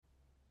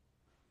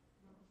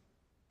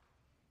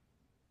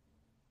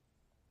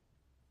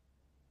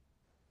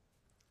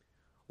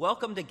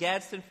Welcome to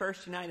Gadsden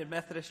First United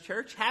Methodist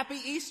Church. Happy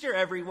Easter,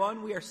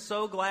 everyone. We are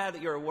so glad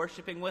that you're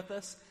worshiping with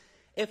us.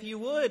 If you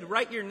would,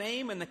 write your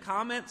name in the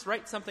comments.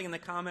 Write something in the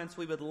comments.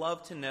 We would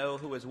love to know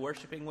who is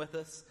worshiping with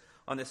us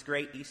on this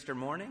great Easter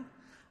morning.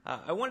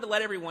 I wanted to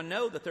let everyone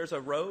know that there's a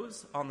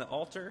rose on the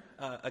altar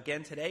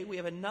again today. We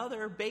have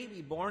another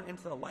baby born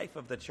into the life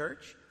of the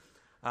church,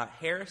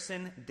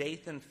 Harrison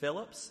Dathan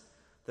Phillips.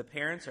 The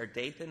parents are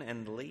Dathan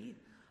and Lee.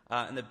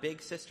 And the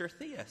big sister,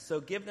 Thea. So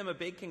give them a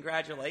big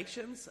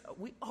congratulations.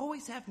 We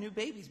always have new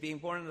babies being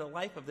born into the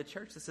life of the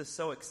church. This is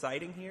so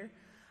exciting here.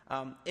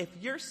 If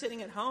you're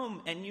sitting at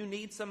home and you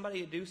need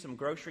somebody to do some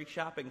grocery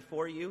shopping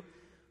for you,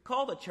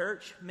 call the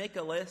church, make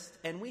a list,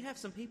 and we have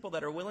some people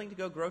that are willing to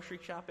go grocery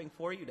shopping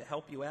for you to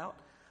help you out.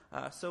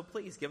 So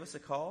please give us a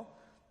call.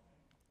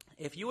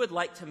 If you would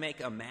like to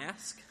make a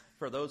mask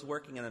for those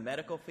working in the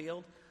medical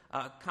field,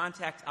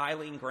 contact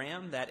Eileen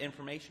Graham, that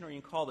information, or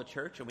you can call the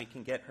church and we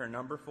can get her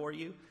number for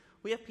you.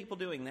 We have people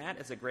doing that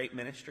as a great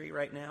ministry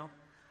right now.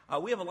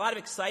 We have a lot of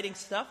exciting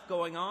stuff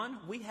going on.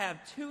 We have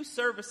 2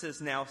 services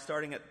now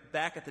starting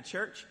back at the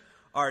church.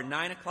 Our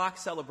 9 o'clock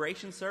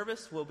celebration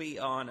service will be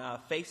on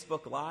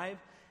Facebook Live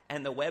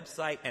and the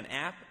website and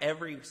app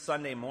every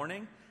Sunday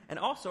morning, and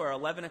also our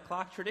 11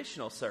 o'clock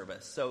traditional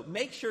service. So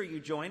make sure you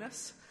join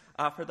us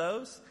for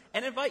those,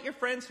 and invite your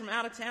friends from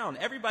out of town.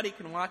 Everybody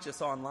can watch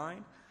us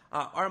online.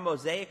 Our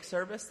Mosaic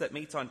service that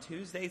meets on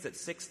Tuesdays at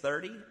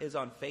 6:30 is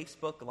on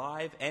Facebook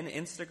Live and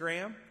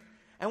Instagram.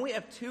 And we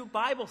have 2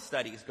 Bible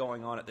studies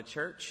going on at the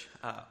church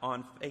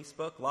on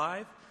Facebook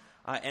Live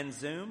and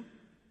Zoom.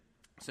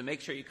 So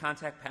make sure you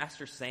contact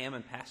Pastor Sam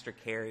and Pastor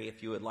Carrie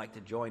if you would like to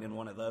join in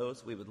one of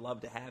those. We would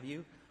love to have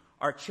you.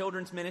 Our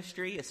children's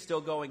ministry is still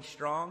going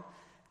strong.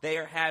 They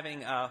are having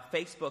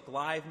Facebook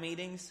Live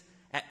meetings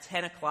at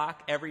 10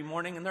 o'clock every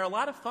morning, and they're a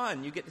lot of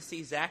fun. You get to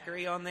see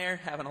Zachary on there,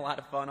 having a lot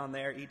of fun on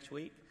there each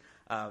week.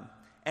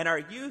 And our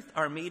youth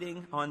are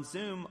meeting on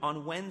Zoom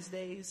on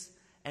Wednesdays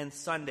and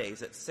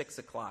Sundays at 6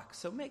 o'clock.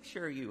 So make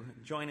sure you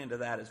join into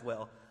that as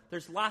well.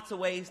 There's lots of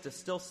ways to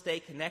still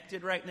stay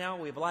connected right now.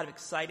 We have a lot of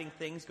exciting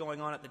things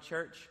going on at the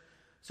church.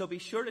 So be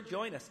sure to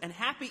join us. And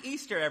happy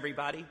Easter,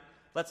 everybody.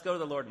 Let's go to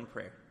the Lord in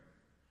prayer.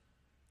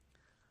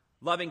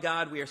 Loving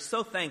God, we are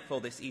so thankful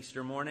this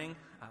Easter morning.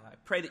 I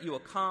pray that you will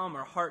calm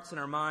our hearts and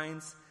our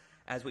minds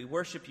as we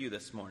worship you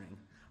this morning.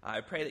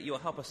 I pray that you will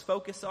help us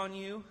focus on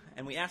you,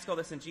 and we ask all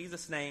this in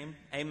Jesus' name.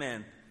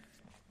 Amen.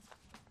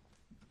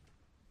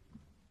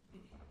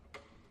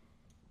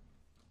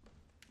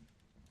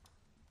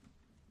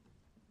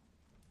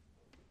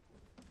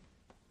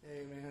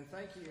 Amen.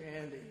 Thank you,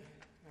 Andy.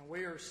 And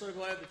we are so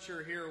glad that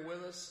you're here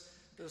with us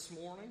this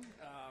morning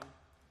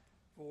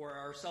for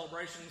our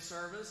celebration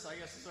service. I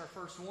guess it's our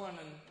first one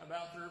in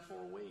about 3 or 4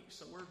 weeks,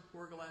 so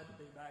we're glad to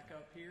be back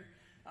up here.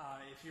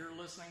 If you're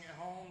listening at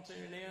home,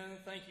 tuning in,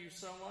 thank you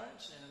so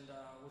much. And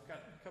we've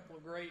got a couple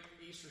of great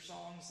Easter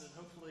songs that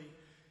hopefully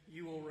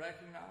you will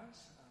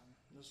recognize.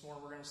 This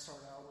morning we're going to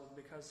start out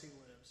with Because He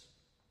Lives.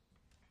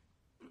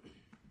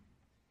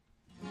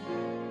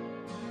 Amen.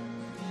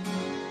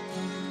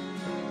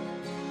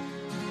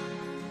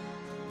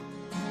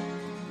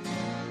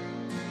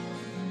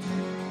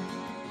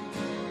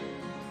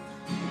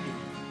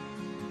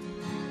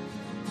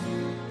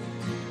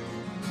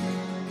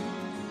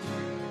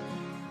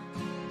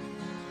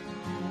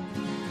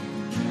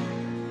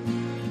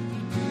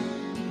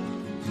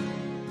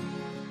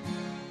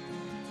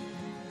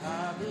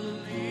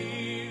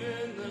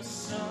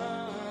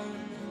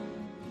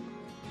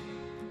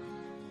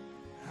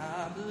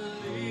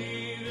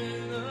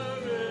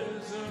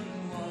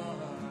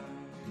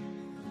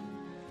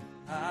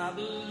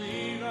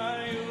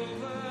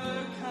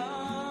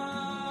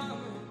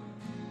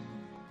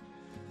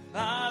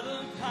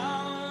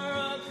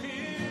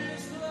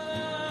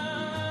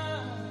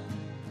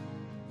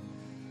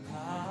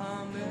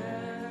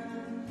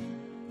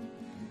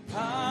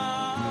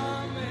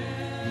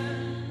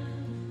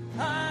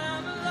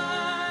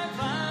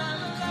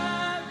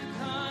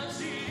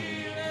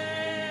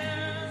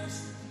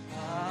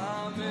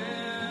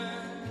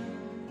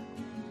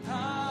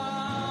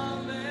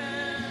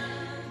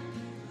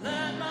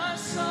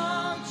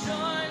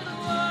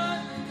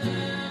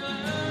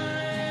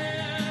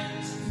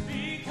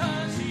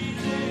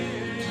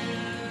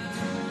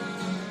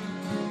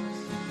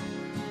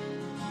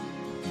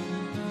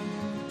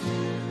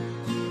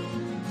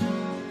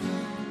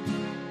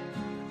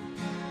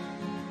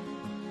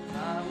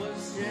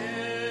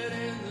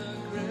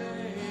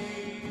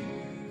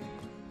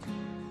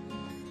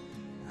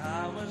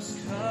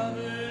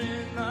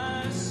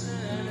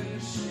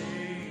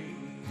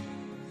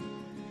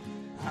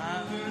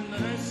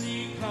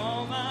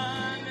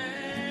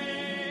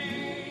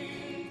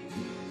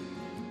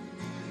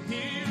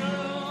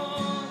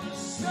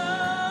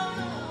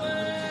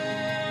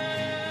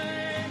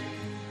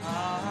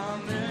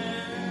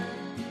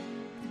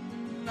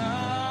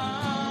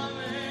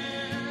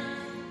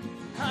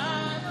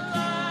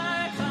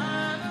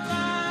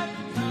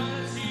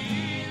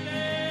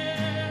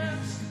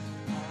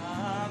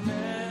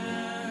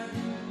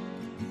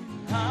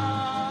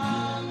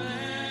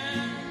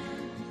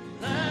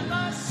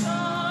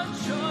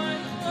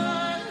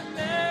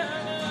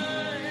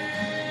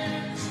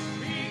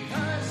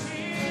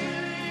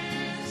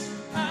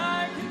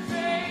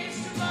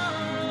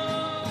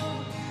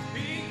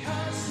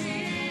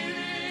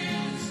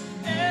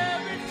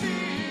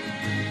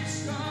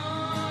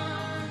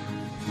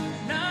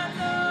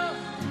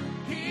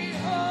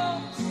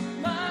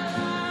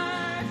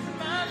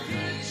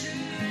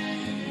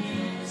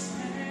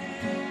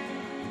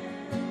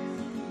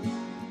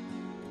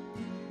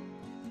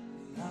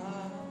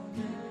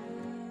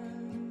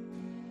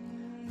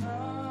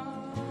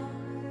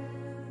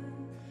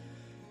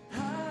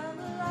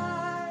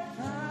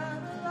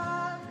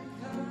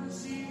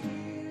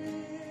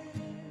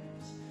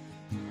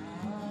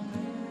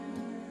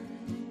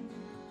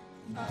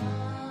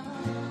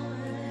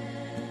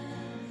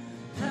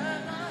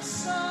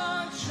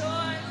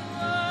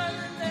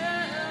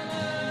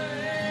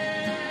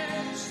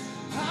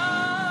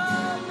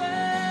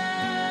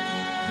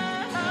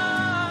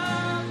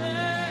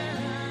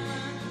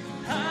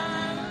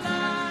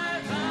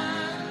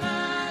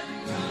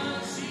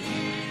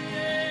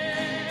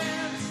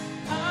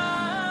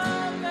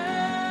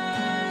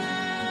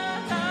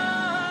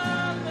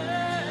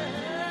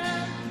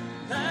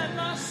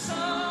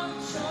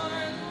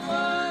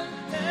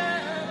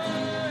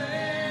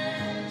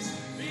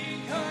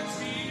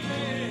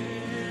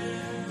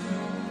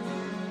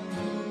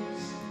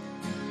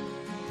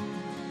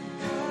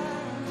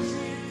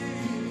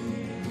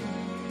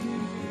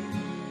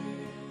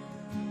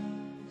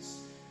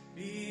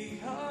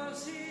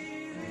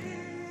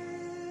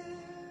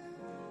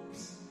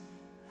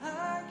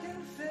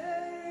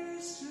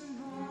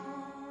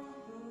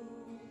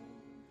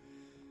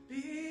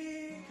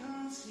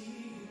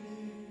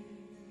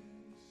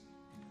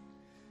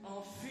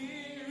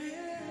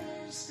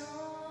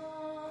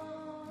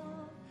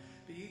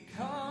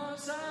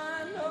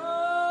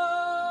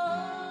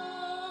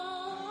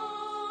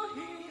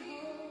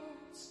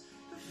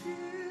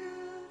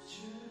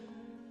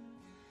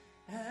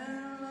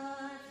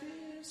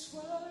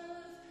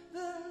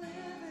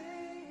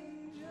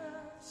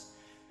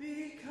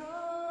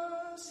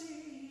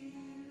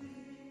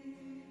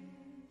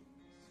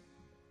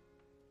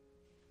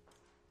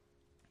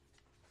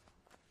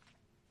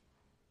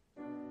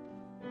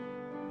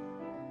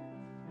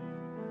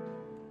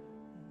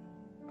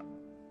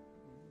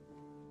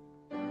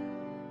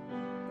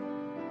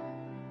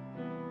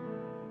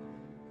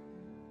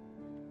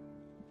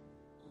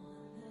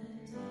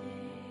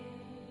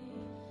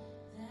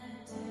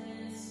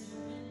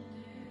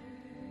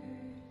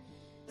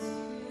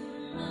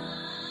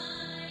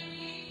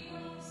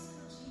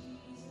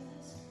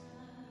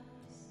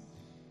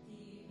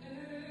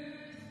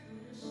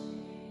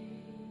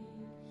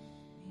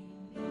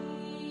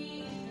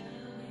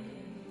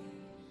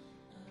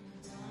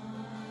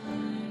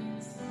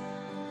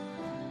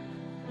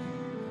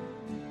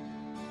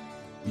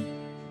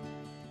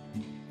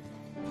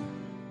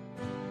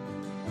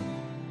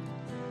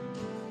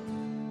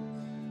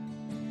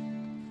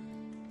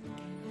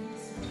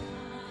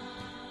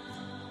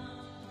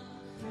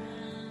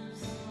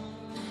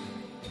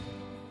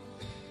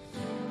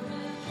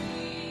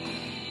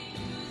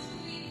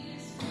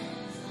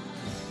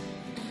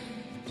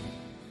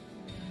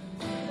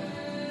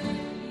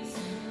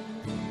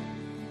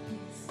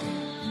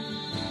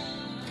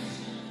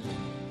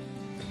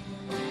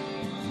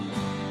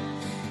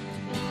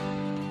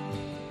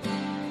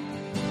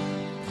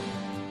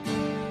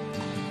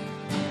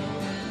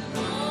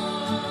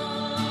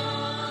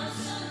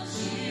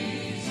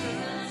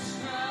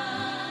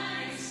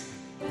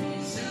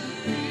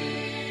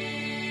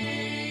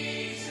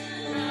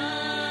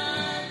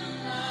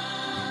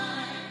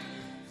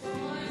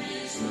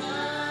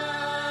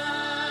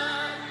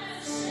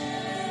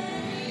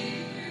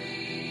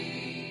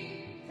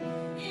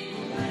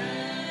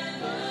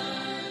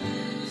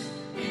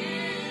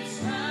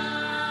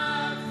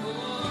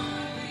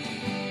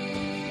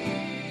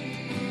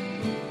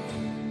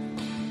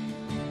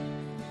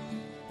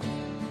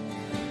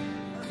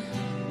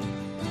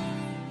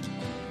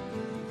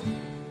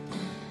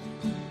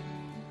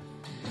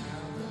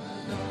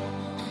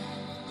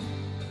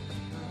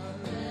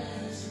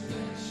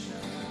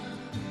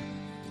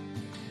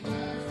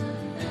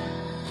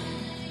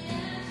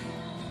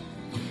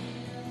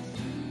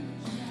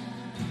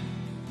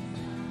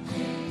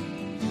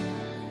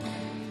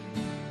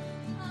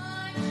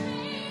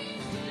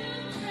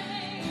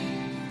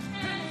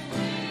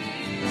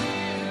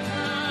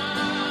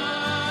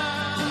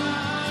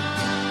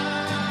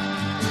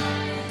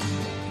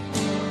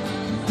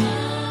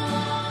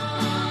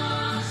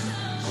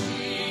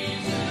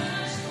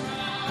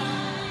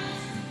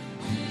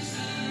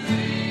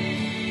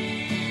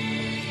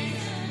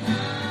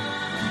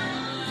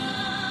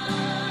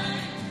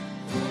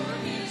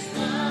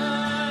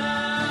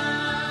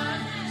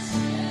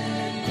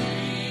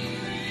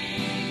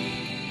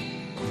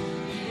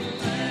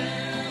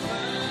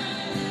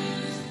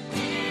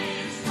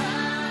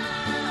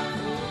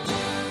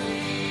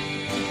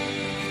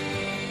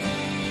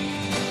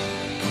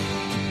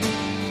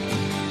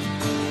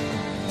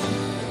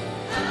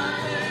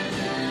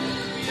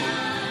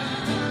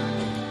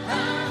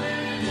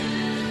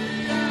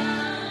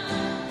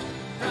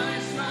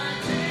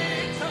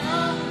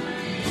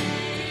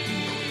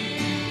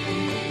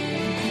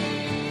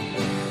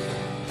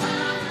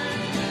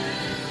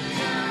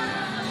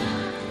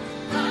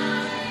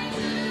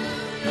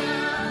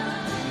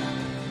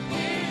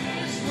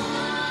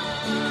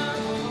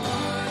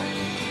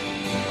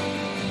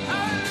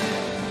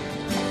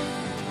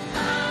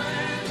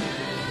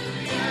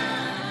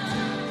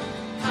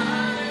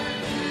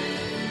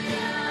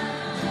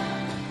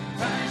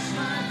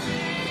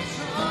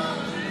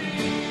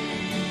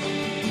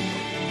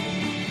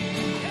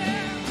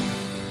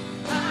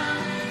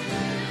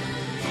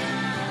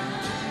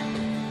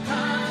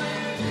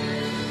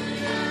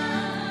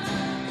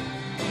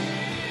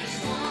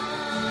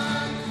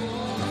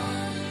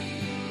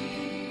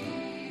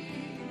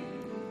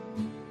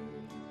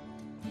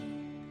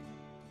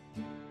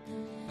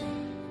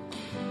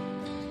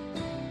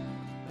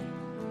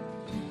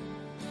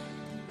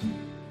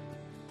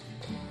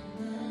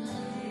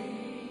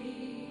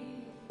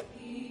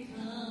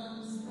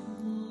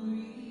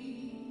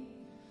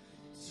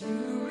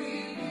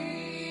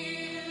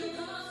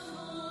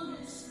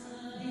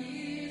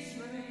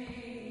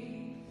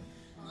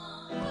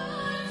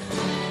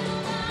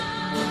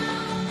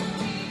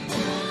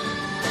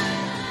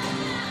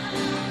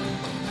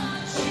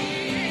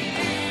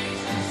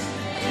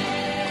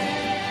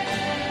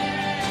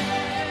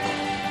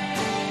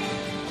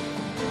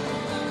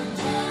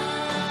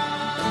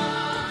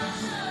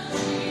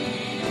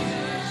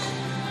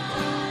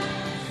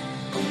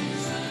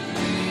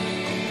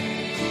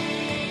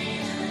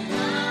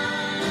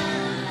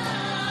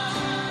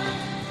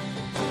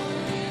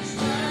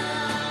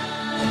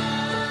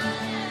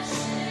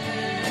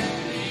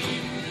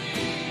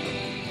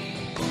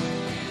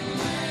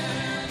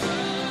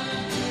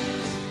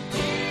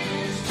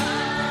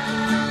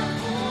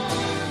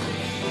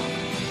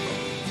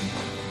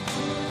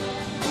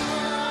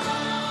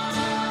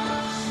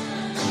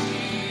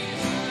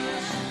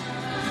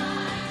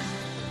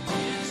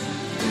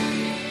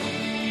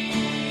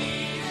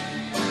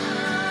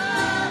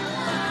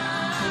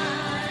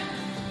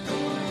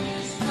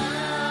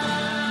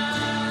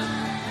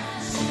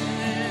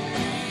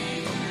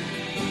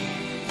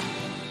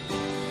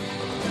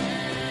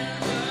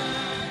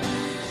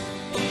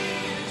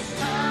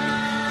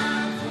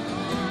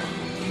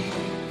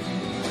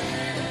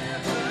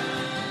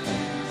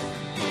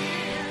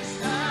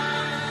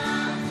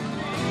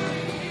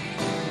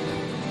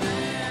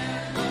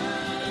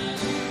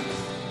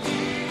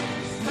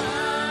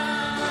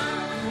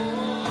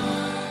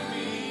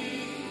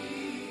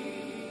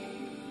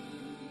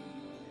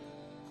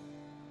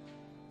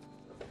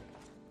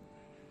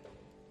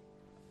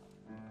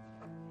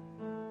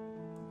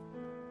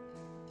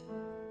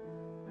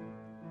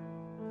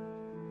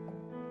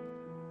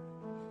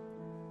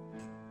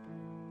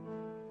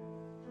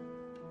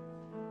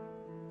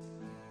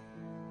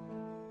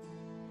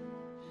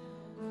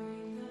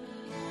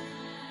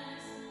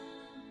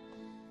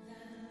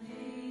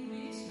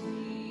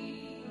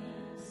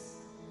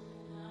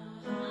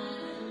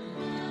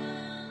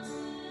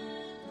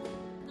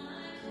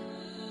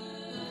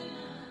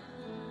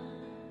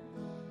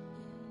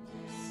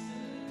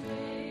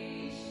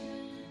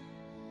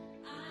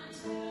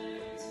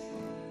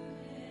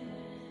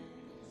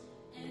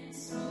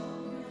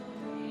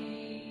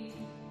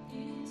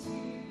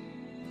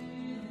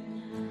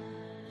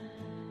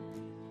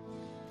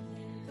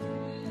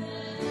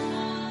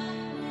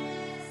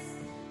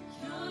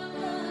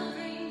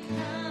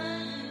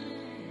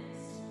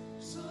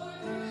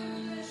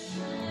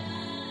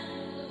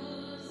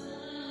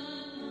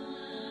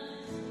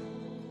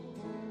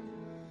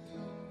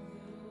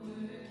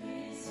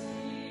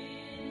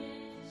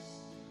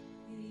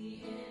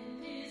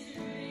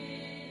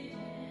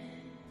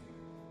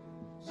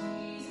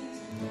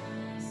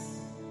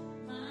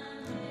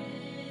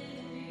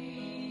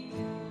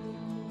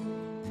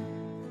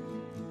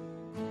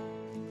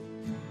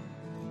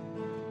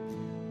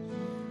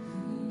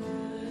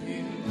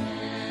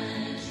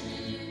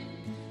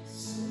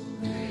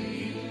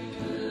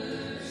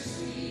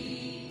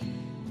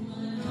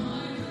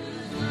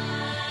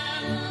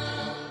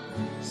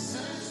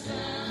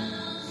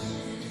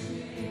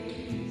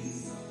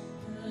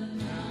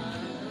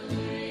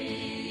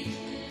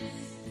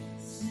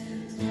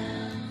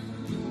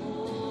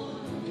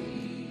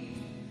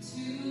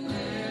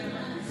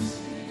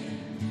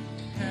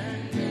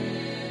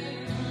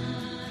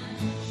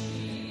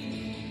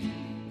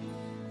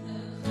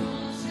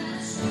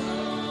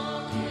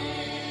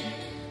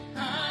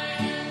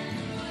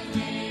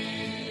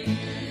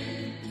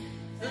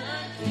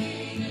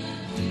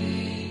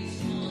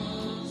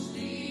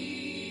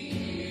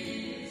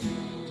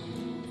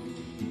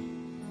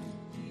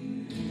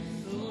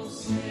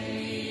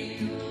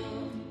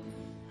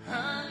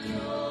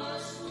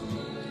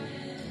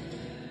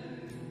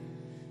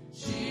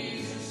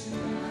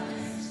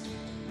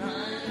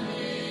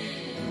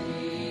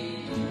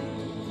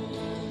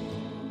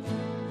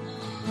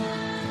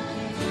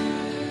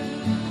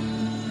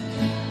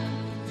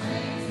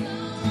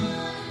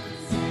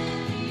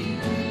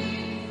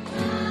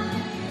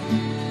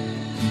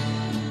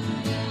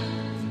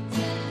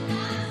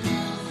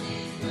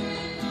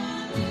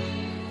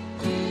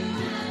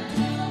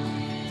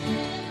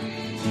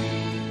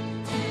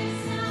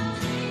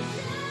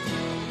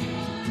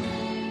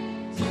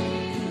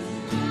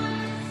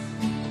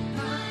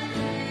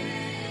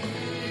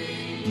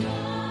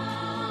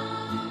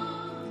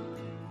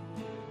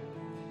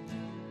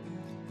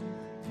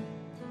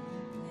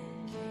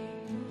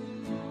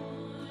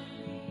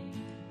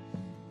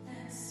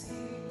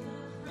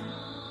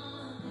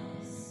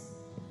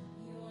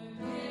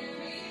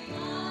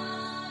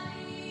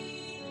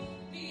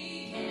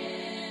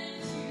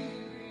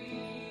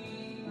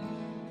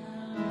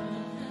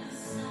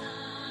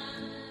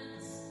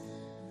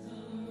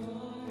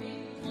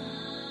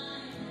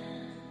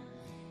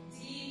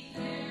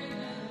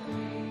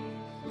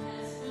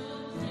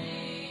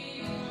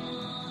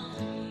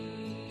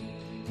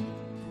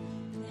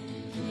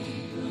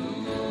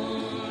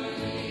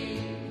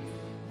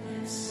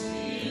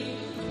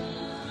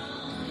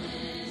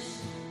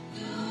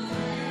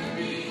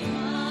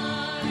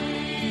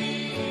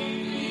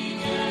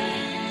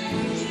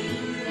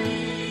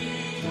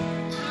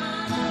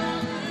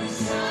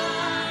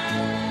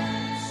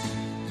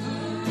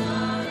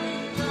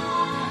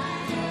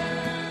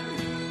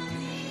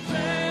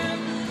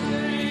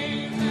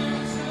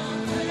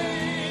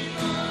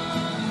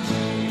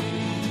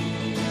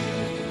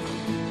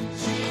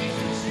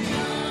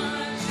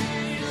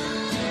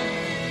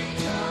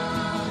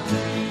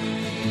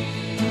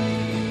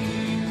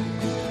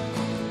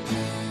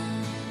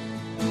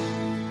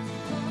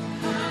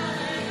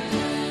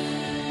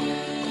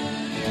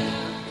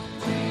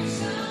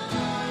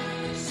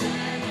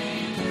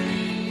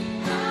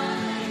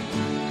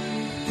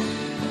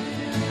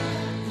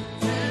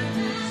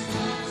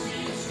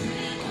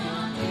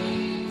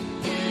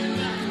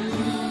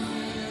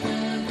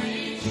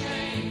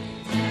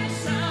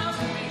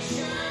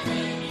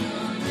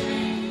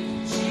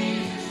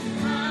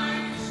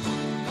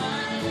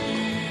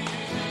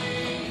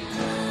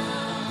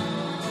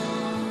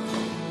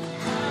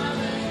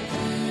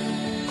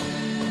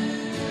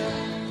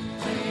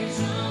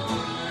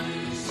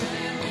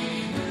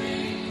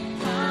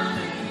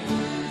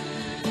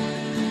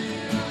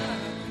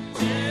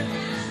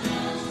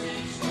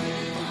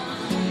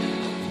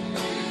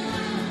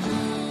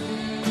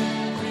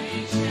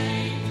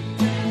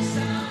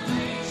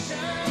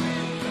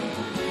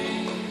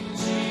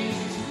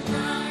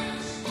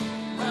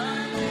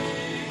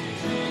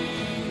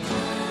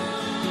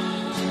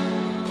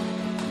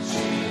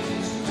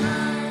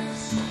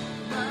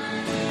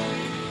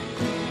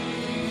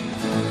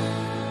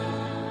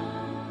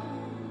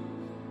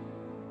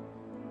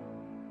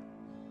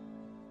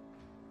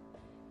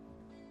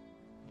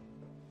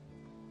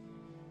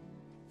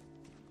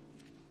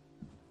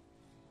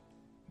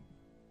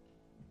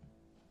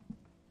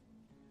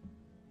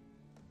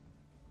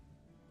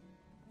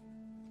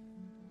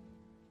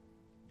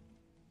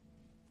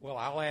 Well,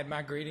 I'll add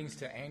my greetings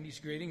to Andy's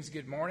greetings.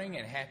 Good morning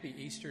and happy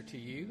Easter to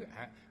you.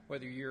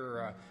 Whether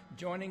you're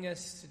joining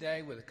us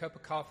today with a cup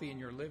of coffee in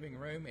your living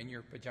room in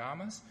your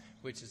pajamas,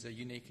 which is a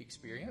unique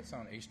experience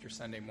on Easter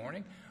Sunday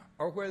morning,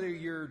 or whether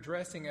you're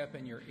dressing up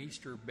in your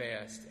Easter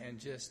best and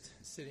just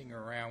sitting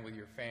around with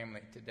your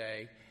family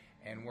today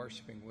and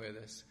worshiping with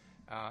us,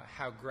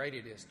 how great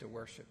it is to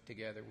worship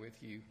together with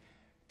you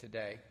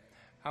today.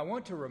 I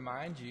want to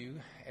remind you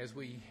as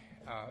we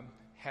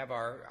have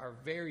our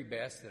very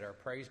best that our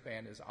praise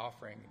band is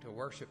offering to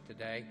worship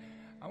today,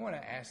 I want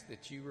to ask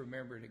that you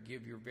remember to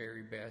give your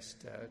very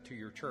best to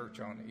your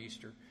church on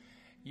Easter.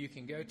 You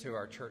can go to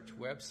our church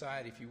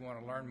website if you want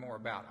to learn more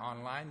about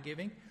online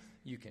giving.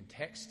 You can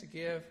text to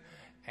give.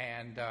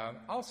 And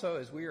also,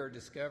 as we are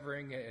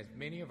discovering, as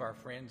many of our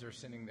friends are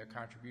sending their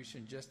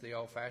contribution just the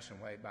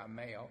old-fashioned way by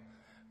mail.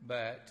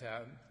 But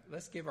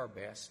let's give our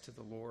best to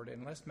the Lord,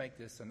 and let's make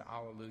this an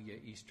Alleluia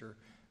Easter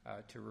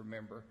to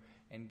remember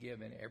and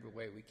give in every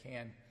way we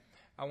can.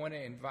 I want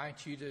to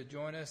invite you to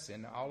join us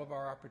in all of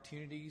our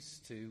opportunities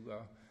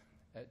to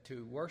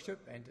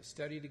worship and to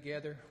study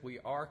together. We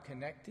are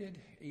connected,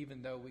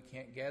 even though we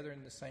can't gather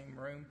in the same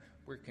room.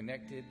 We're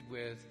connected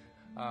with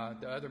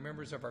the other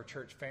members of our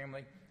church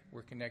family.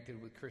 We're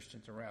connected with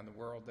Christians around the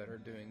world that are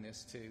doing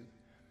this too.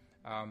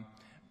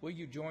 Will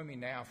you join me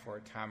now for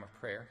a time of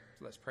prayer?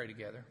 Let's pray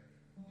together.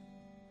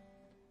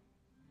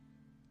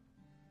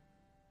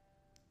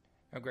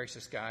 Oh,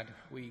 gracious God,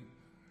 we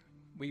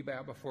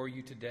bow before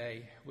you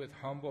today with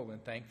humble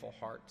and thankful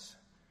hearts.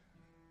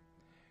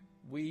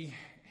 We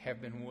have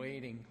been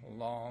waiting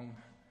long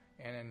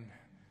and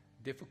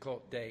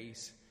difficult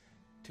days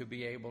to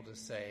be able to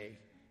say,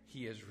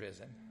 He is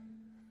risen.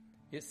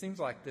 It seems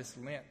like this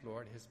Lent,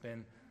 Lord, has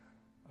been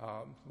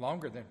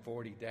longer than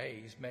 40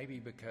 days, maybe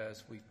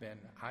because we've been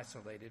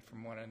isolated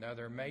from one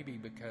another, maybe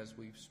because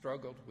we've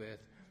struggled with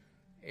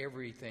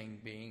everything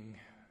being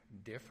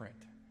different.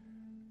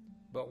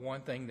 But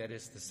one thing that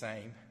is the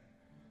same,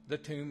 the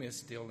tomb is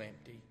still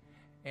empty,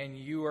 and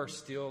you are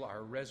still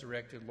our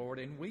resurrected Lord,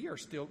 and we are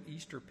still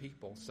Easter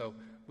people, so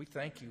we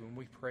thank you and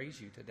we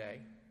praise you today.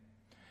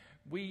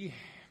 We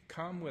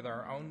come with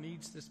our own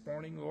needs this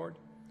morning, Lord.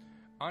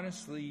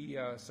 Honestly,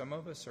 some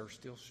of us are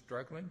still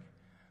struggling.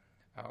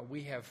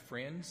 We have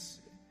friends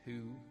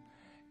who,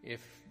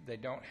 if they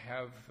don't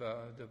have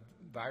the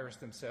virus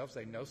themselves,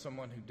 they know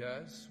someone who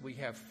does. We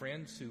have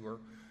friends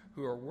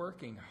who are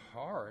working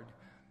hard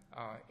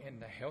in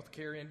the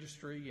healthcare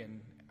industry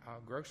and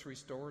grocery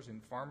stores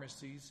and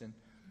pharmacies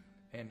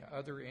and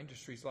other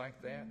industries like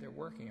that. They're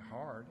working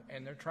hard,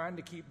 and they're trying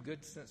to keep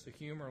good sense of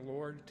humor,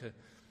 Lord, to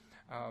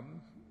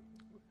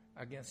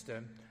against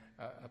a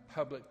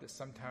public that's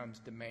sometimes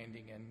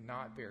demanding and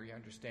not very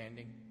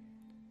understanding.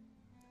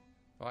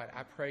 But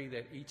I pray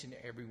that each and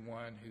every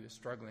one who is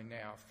struggling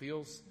now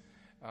feels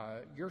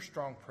your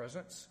strong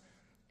presence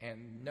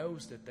and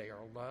knows that they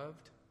are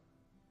loved.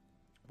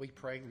 We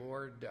pray,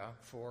 Lord,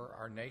 for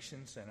our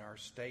nations and our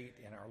state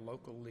and our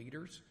local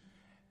leaders.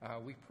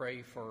 We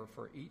pray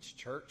for each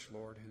church,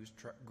 Lord, who's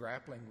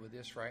grappling with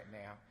this right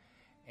now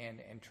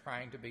and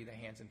trying to be the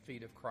hands and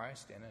feet of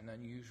Christ in an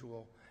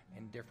unusual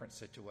and different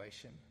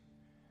situation.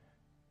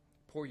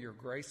 Pour your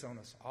grace on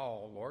us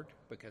all, Lord,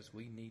 because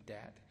we need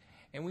that.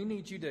 And we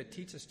need you to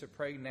teach us to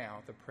pray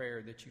now the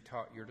prayer that you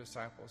taught your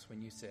disciples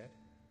when you said,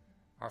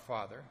 Our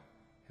Father,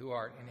 who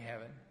art in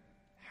heaven,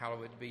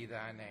 hallowed be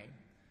thy name.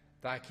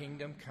 Thy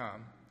kingdom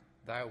come,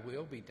 thy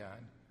will be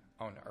done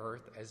on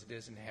earth as it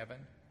is in heaven.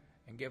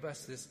 And give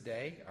us this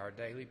day our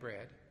daily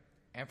bread,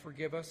 and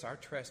forgive us our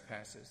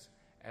trespasses,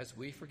 as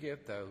we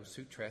forgive those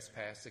who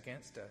trespass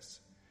against us.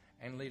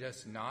 And lead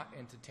us not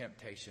into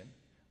temptation,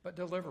 but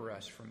deliver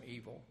us from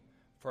evil.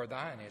 For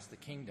thine is the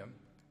kingdom,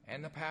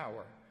 and the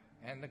power,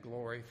 and the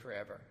glory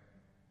forever.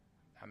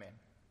 Amen.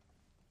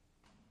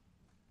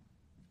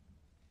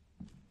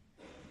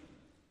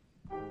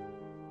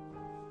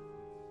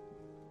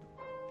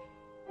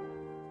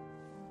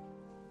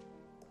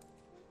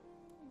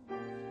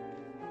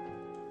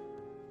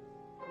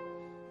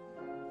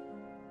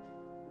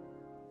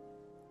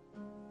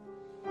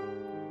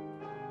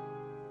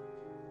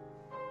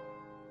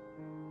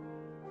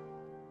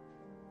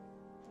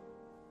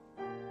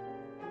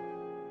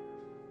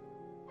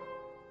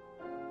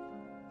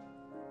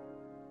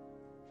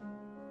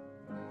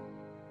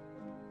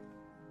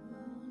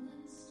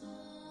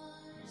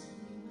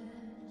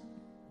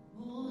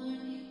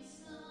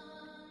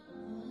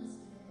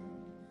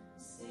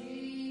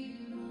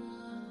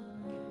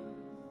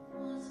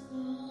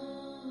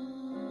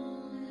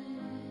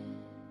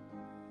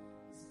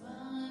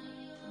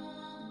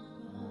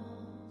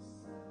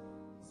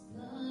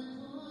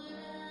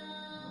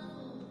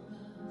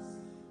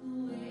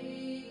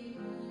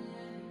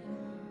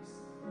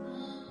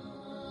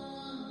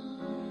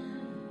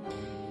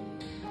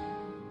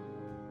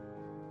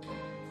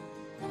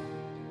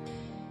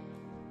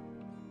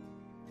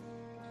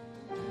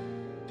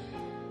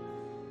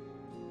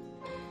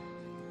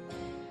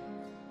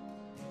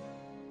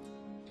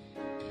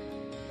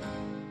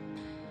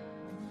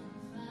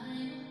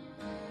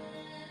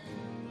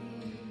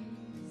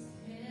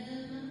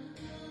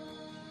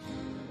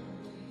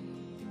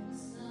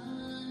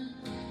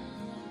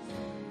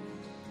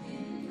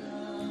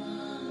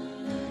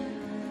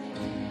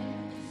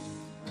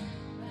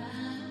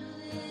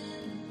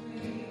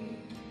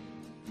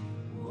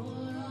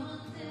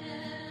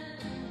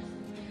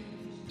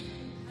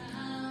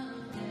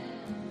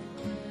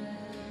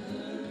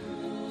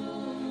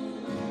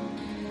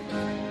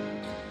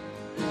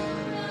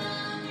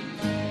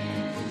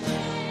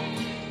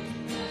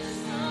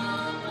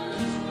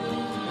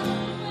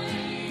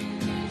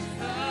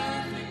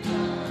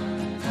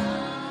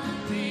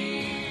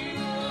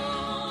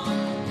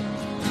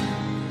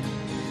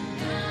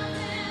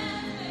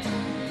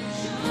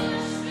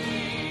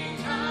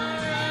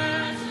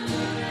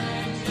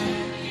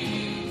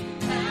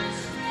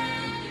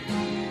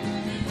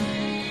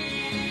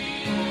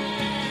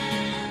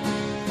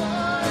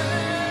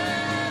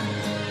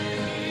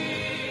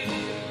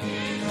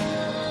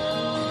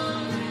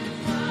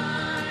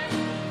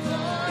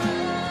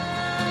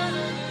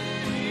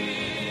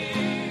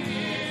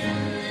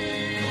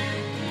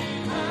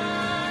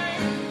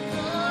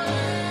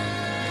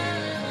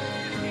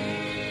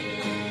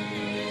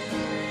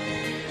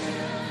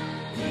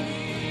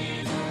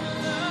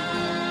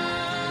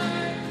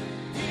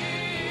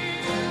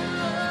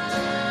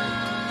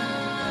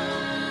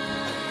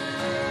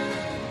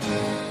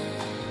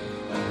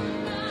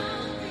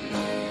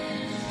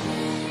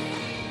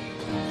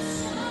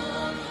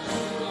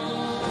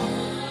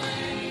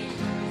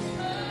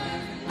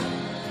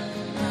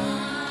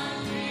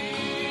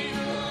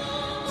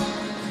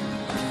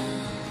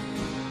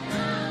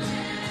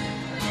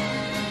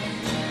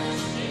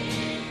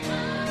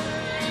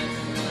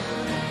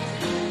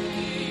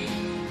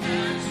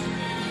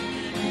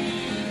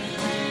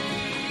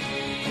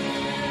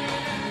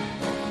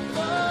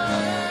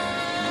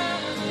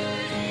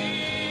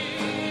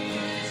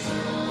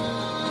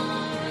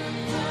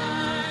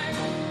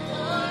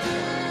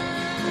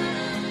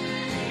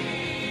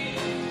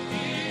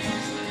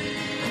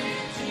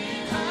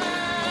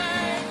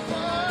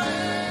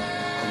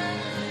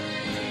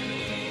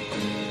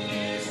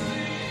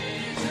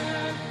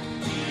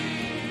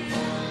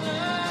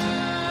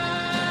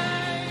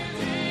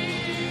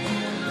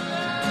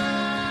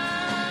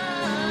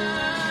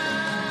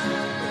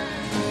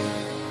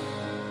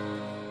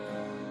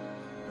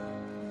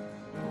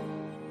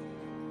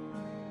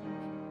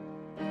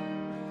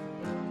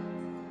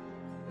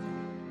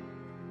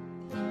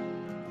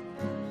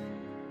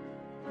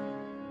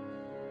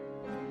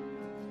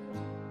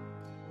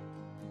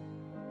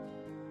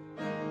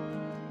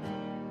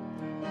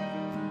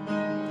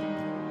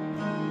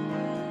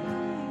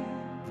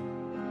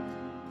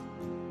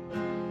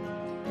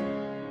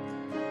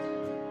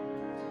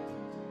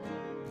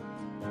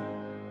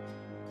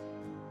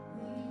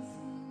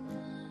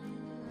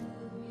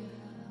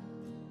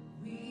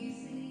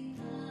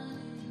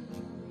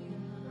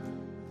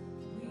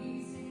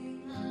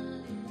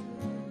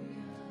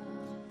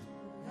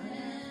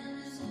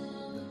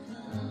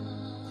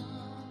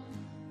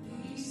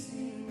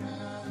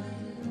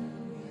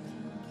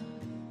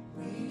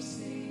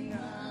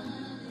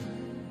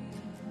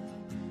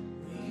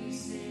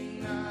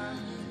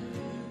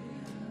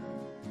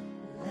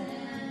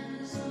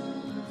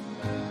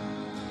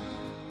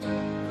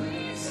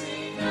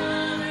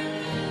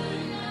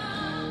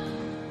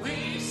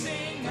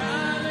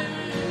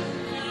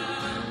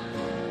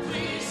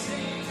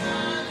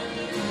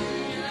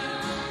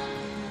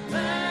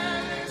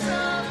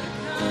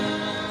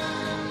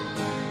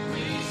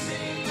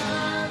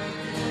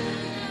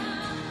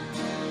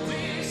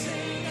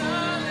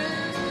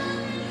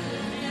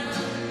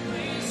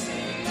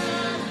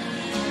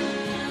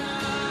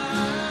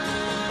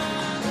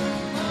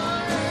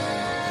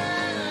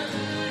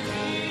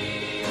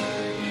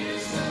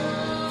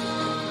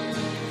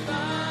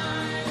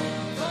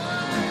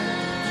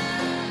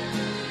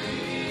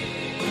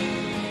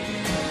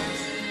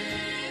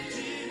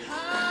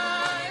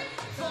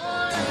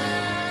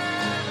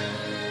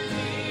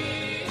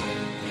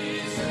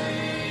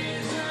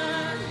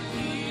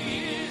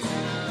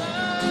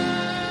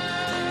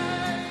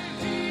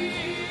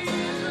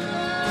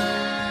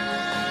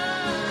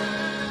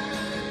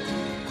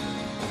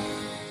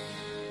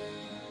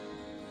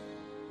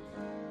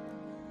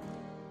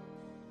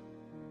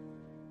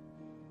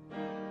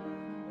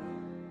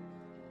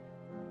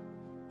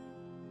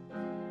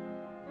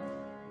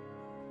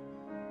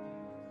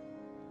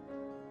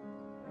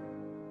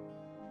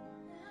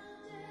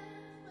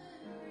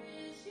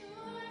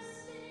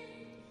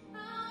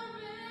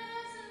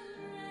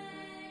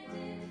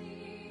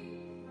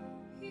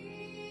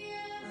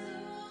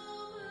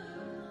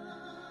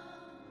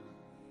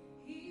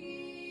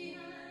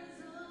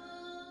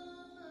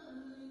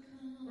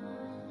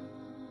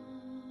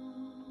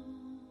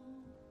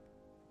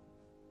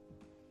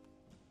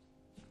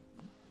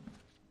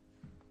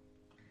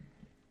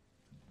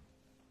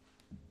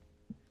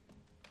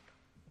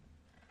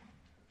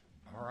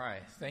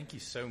 Thank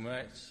you so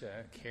much,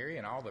 Carrie,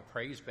 and all the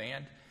praise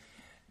band.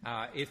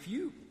 If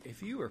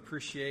you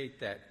appreciate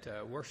that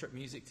worship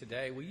music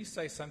today, will you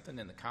say something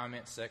in the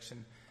comments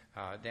section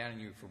down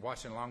in you for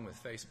watching along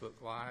with Facebook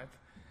Live?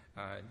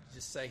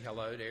 Just say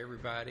hello to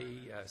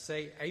everybody.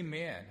 Say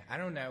amen. I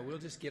don't know. We'll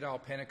just get all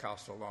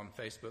Pentecostal on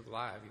Facebook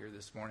Live here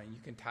this morning.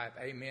 You can type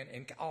amen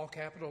in all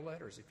capital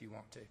letters if you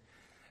want to.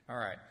 All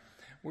right.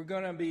 We're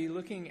going to be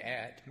looking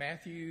at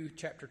Matthew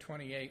chapter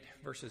 28,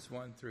 verses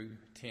 1 through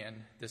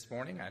 10 this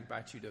morning. I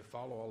invite you to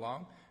follow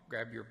along.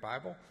 Grab your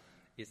Bible.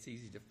 It's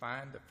easy to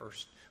find, the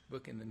first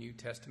book in the New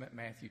Testament,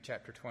 Matthew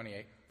chapter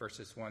 28,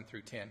 verses 1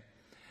 through 10.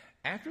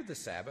 After the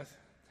Sabbath,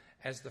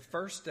 as the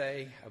first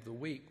day of the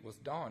week was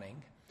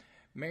dawning,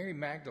 Mary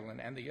Magdalene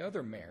and the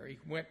other Mary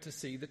went to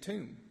see the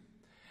tomb.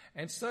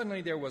 And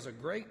suddenly there was a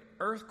great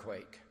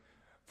earthquake,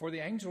 for the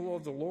angel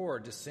of the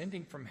Lord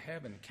descending from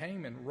heaven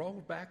came and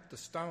rolled back the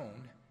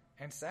stone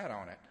and sat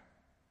on it.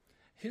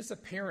 His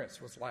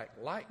appearance was like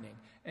lightning,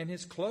 and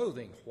his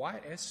clothing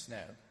white as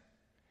snow.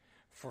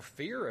 For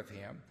fear of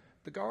him,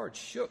 the guards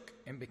shook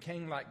and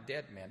became like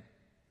dead men.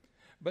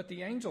 But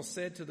the angel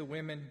said to the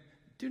women,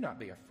 "Do not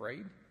be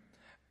afraid.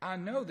 I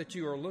know that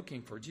you are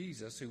looking for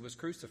Jesus who was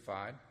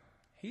crucified.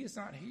 He is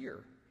not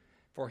here,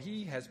 for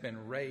he has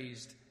been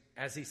raised,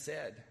 as he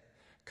said.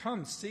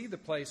 Come, see the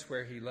place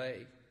where he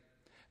lay.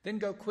 Then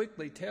go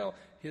quickly tell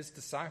his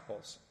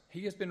disciples,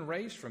 he has been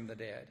raised from the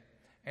dead,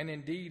 and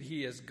indeed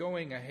he is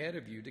going ahead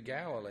of you to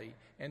Galilee,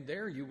 and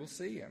there you will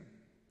see him.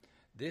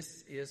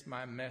 This is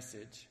my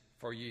message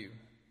for you."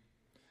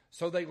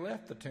 So they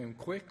left the tomb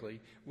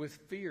quickly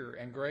with fear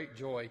and great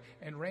joy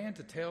and ran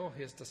to tell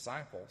his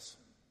disciples.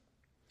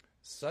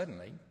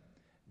 Suddenly,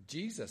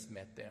 Jesus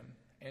met them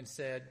and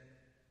said,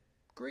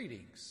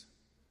 "Greetings."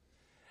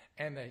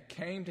 And they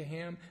came to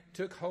him,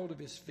 took hold of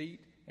his feet,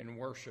 and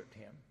worshipped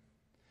him.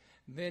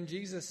 Then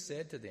Jesus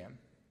said to them,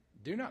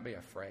 "Do not be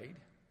afraid.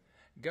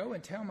 Go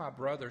and tell my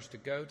brothers to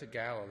go to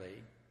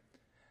Galilee.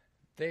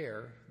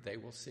 There they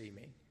will see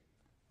me."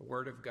 The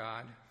word of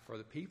God for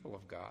the people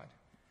of God.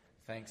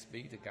 Thanks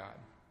be to God.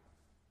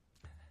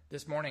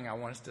 This morning I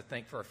want us to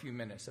think for a few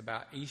minutes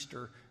about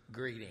Easter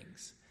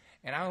greetings.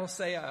 And I will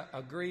say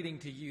a greeting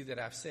to you that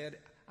I've said,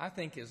 I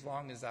think, as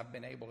long as I've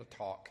been able to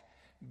talk.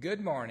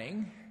 Good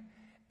morning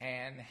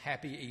and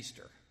happy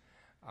Easter.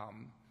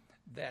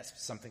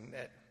 That's something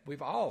that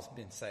we've all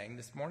been saying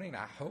this morning.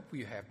 I hope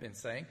you have been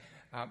saying.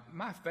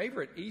 My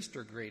favorite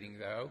Easter greeting,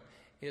 though,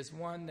 is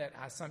one that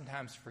I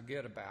sometimes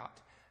forget about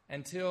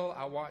until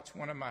I watch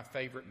one of my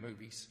favorite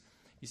movies.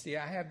 You see,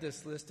 I have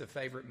this list of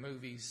favorite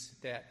movies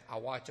that I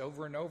watch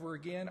over and over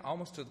again,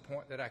 almost to the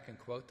point that I can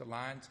quote the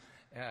lines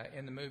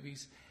in the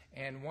movies.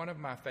 And one of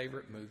my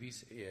favorite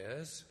movies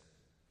is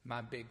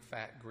My Big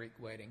Fat Greek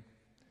Wedding.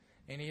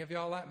 Any of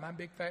y'all like My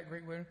Big Fat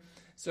Greek Wedding?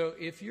 So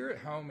if you're at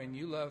home and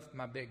you love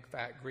My Big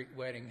Fat Greek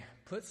Wedding,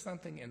 put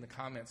something in the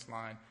comments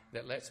line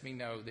that lets me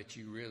know that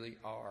you really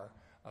are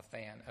a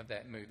fan of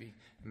that movie.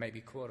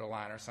 Maybe quote a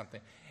line or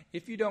something.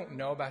 If you don't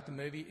know about the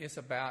movie, it's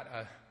about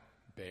a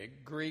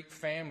big Greek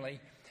family,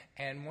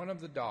 and one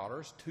of the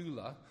daughters,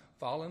 Tula,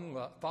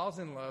 falls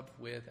in love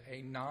with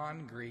a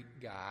non-Greek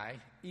guy,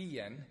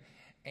 Ian,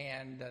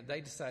 and they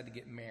decide to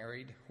get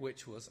married,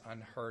 which was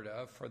unheard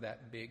of for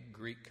that big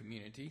Greek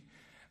community.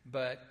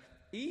 But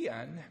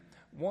Ian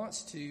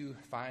wants to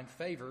find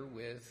favor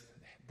with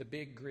the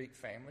big Greek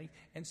family,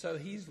 and so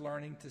he's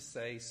learning to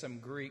say some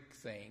Greek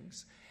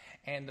things.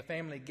 And the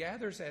family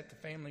gathers at the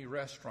family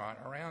restaurant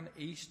around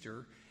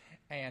Easter,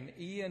 and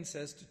Ian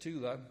says to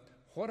Tula,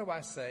 "What do I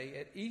say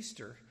at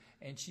Easter?"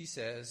 And she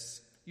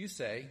says, "You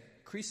say,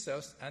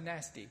 Christos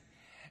Anasti."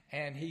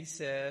 And he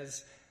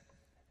says,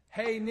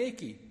 "Hey,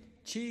 Nikki,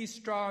 cheese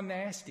straw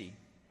nasty,"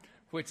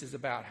 which is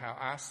about how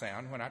I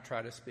sound when I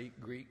try to speak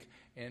Greek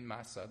in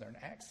my southern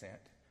accent.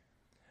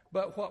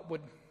 But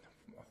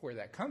where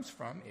that comes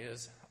from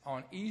is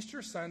on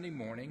Easter Sunday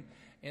morning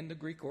in the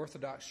Greek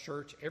Orthodox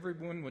Church,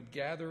 everyone would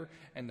gather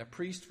and the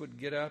priest would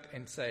get up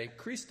and say,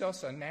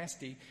 Christos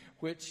Anasti,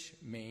 which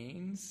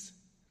means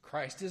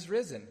Christ is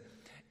risen.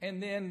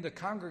 And then the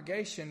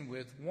congregation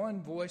with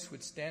one voice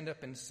would stand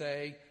up and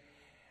say,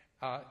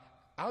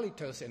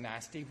 Alitos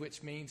Anasti,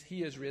 which means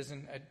he is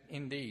risen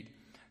indeed.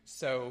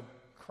 So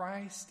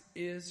Christ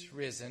is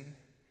risen.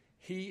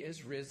 He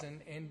is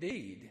risen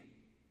indeed.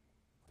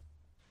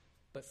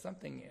 But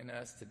something in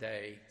us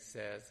today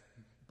says,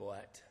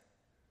 but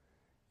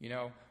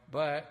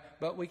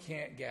we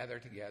can't gather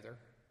together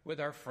with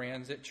our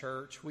friends at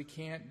church. We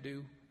can't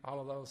do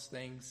all of those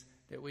things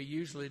that we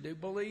usually do.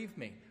 Believe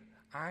me,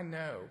 I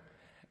know.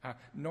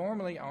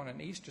 Normally on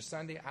an Easter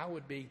Sunday, I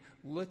would be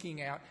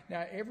looking out.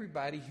 Now,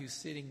 everybody who's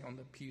sitting on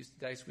the pews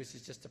today, which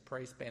is just a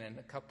praise band and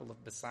a couple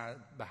of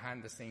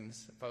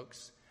behind-the-scenes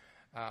folks,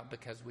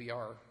 because we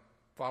are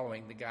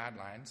following the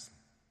guidelines.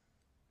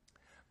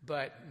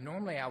 But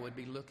normally I would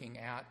be looking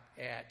out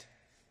at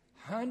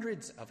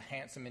hundreds of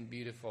handsome and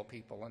beautiful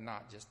people and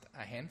not just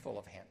a handful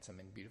of handsome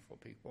and beautiful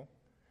people.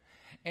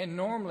 And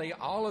normally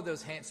all of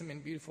those handsome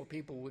and beautiful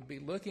people would be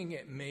looking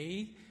at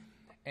me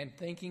and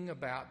thinking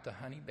about the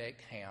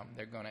honey-baked ham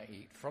they're going to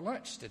eat for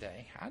lunch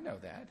today. I know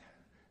that,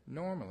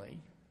 normally.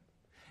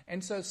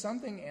 And so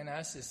something in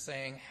us is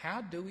saying,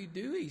 how do we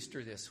do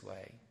Easter this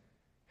way?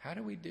 How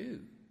do we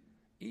do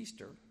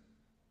Easter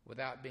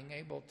without being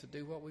able to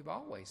do what we've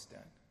always done?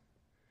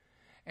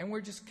 And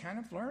we're just kind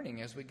of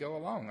learning as we go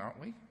along, aren't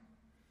we?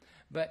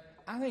 But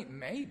I think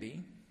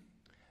maybe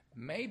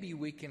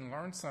we can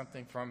learn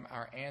something from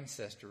our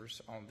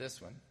ancestors on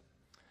this one.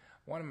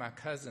 One of my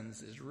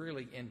cousins is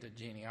really into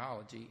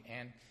genealogy,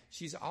 and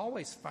she's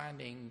always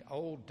finding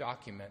old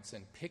documents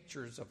and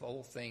pictures of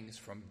old things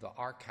from the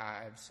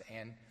archives.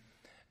 And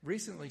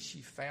recently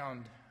she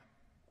found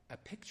a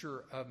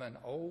picture of an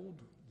old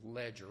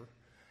ledger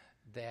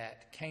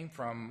that came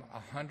from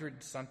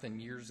 100-something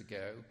years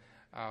ago,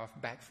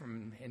 back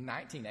from in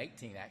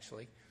 1918,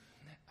 actually,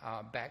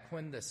 back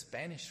when the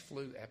Spanish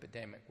flu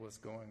epidemic was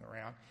going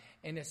around.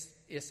 And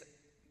it's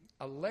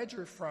a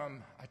ledger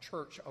from a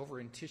church over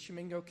in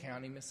Tishomingo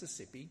County,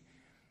 Mississippi,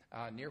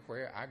 near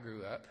where I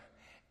grew up.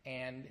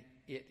 And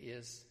it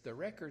is the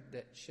record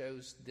that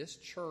shows this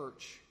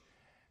church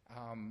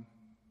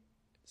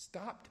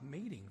stopped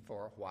meeting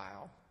for a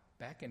while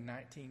back in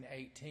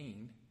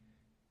 1918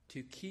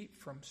 to keep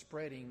from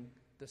spreading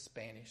the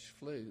Spanish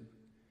flu.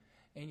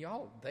 And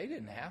y'all, they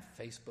didn't have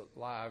Facebook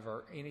Live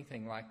or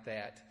anything like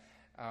that.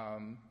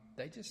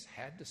 They just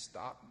had to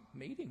stop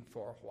meeting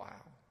for a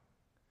while.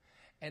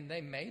 And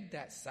they made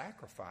that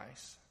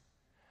sacrifice.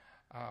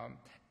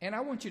 And I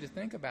want you to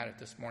think about it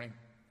this morning.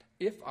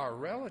 If our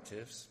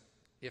relatives,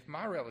 if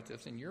my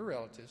relatives and your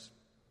relatives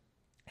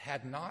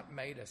had not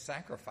made a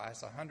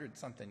sacrifice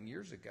 100-something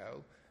years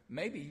ago,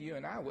 maybe you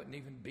and I wouldn't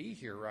even be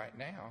here right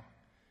now.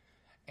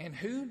 And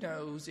who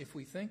knows, if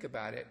we think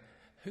about it,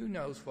 who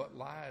knows what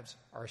lives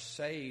are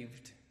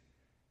saved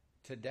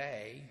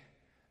today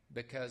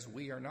because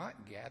we are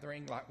not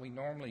gathering like we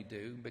normally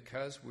do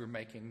because we're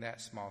making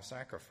that small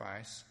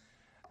sacrifice.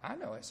 I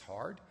know it's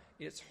hard.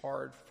 It's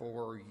hard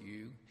for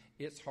you.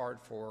 It's hard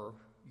for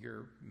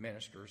your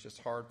ministers. It's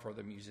hard for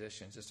the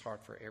musicians. It's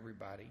hard for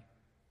everybody.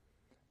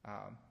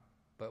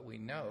 But we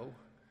know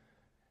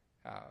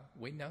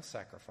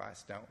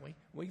sacrifice, don't we?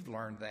 We've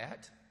learned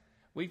that.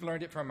 We've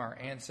learned it from our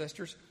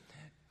ancestors.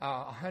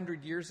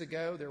 100 years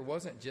ago, there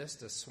wasn't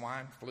just a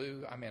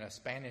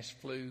Spanish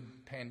flu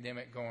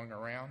pandemic going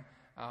around.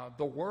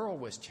 The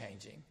world was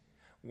changing.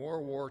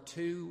 World War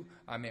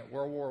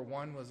War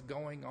I was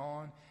going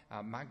on.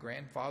 My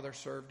grandfather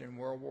served in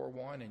World War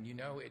I, and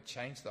it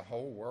changed the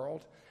whole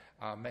world.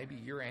 Maybe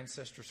your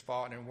ancestors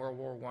fought in World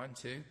War I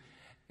too.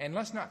 And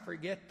let's not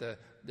forget the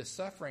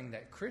suffering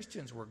that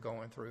Christians were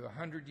going through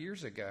 100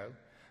 years ago.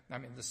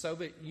 The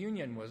Soviet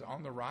Union was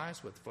on the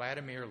rise with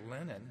Vladimir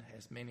Lenin,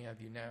 as many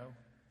of you know.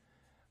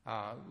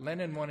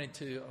 Lenin wanted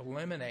to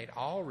eliminate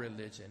all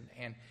religion,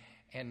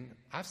 and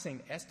I've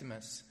seen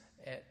estimates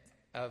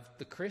of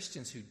the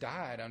Christians who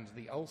died under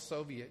the old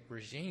Soviet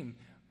regime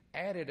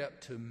added up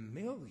to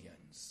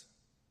millions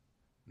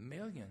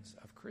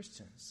of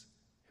Christians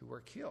who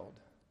were killed.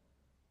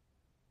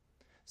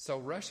 So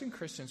Russian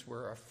Christians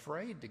were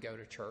afraid to go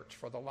to church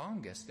for the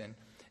longest, and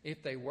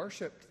if they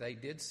worshiped, they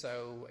did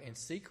so in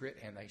secret,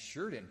 and they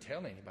sure didn't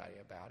tell anybody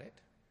about it.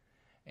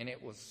 And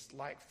it was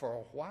like for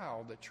a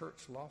while the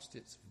church lost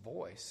its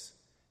voice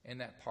in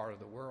that part of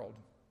the world.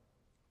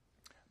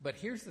 But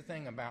here's the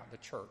thing about the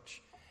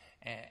church,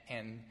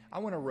 and I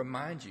want to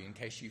remind you in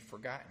case you've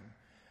forgotten.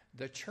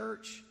 The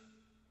church,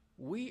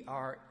 we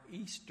are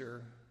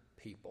Easter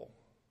people.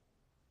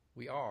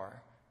 We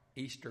are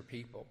Easter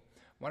people.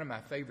 One of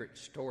my favorite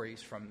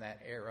stories from that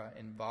era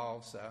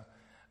involves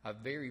a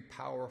very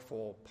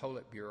powerful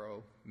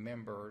Politburo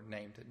member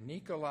named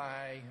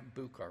Nikolai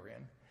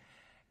Bukharin.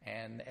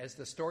 And as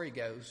the story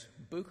goes,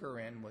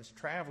 Bukharin was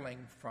traveling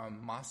from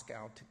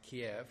Moscow to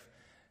Kiev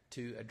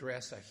to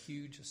address a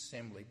huge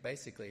assembly.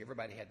 Basically,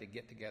 everybody had to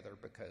get together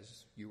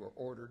because you were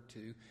ordered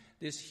to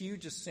this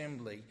huge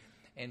assembly.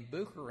 And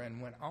Bukharin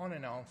went on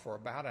and on for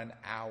about an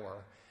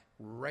hour,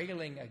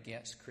 railing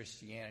against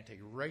Christianity,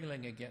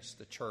 railing against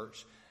the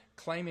church,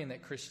 claiming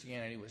that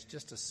Christianity was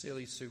just a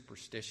silly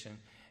superstition,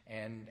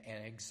 and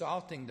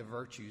exalting the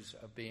virtues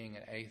of being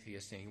an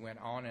atheist. And he went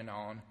on.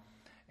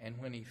 And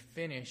when he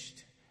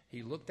finished,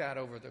 he looked out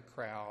over the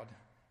crowd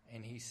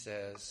and he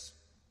says,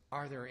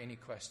 "Are there any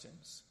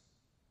questions?"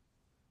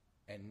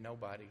 And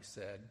nobody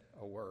said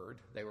a word.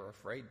 They were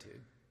afraid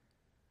to.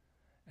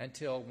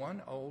 Until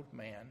one old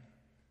man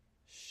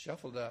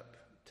shuffled up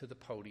to the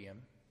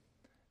podium,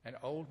 an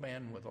old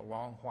man with a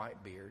long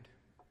white beard,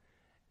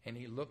 and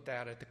he looked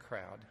out at the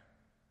crowd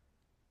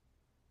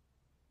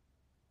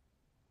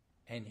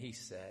and he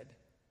said,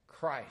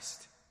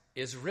 "Christ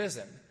is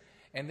risen."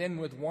 And then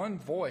with one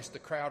voice, the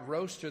crowd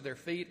rose to their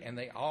feet and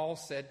they all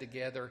said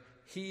together,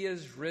 "He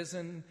is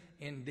risen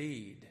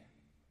indeed."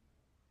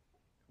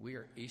 We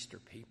are Easter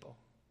people,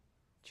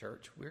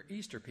 church. We're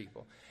Easter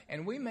people.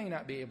 And we may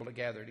not be able to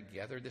gather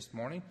together this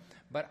morning,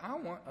 but I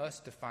want us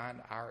to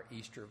find our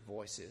Easter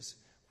voices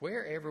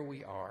wherever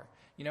we are.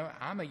 You know,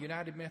 I'm a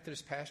United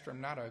Methodist pastor.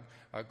 I'm not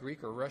a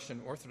Greek or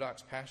Russian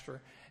Orthodox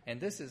pastor. And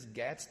this is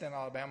Gadsden,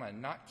 Alabama,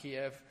 and not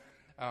Kiev.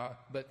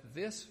 But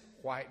this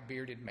white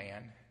bearded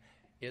man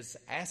is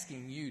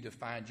asking you to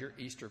find your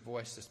Easter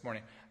voice this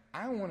morning.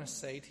 I want to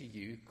say to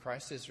you,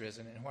 Christ is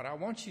risen. And what I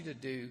want you to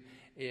do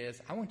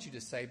is I want you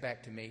to say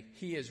back to me,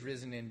 He is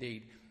risen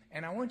indeed.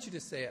 And I want you to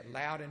say it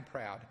loud and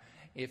proud.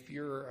 If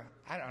you're,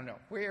 I don't know,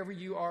 wherever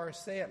you are,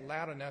 say it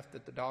loud enough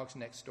that the dogs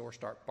next door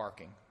start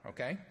barking.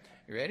 Okay?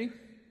 You ready?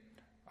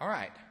 All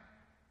right.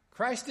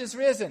 Christ is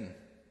risen.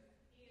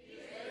 He is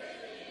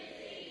risen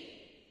indeed.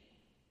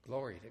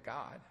 Glory to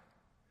God.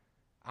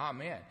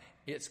 Amen.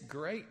 It's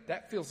great.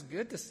 That feels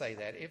good to say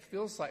that. It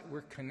feels like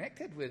we're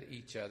connected with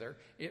each other.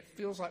 It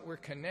feels like we're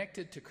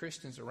connected to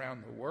Christians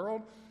around the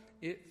world.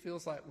 It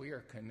feels like we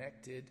are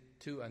connected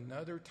to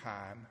another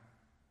time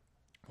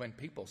when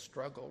people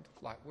struggled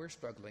like we're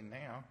struggling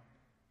now.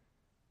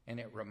 And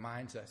it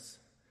reminds us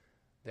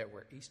that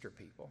we're Easter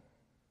people.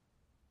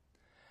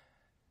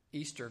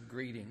 Easter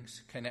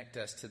greetings connect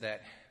us to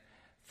that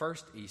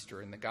first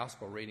Easter in the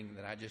gospel reading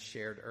that I just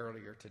shared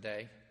earlier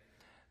today.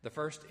 The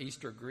first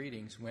Easter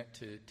greetings went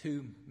to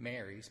two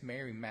Marys,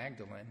 Mary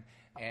Magdalene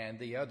and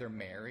the other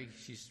Mary.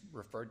 She's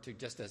referred to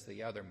just as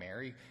the other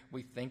Mary.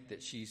 We think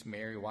that she's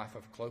Mary, wife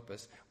of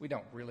Clopas. We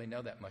don't really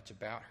know that much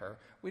about her.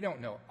 We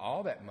don't know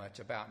all that much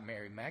about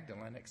Mary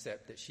Magdalene,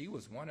 except that she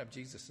was one of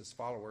Jesus'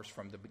 followers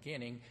from the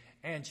beginning,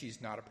 and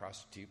she's not a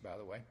prostitute, by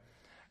the way.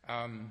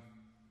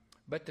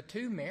 But the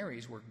two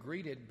Marys were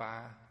greeted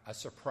by a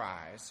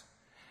surprise.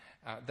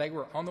 They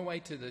were on the way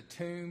to the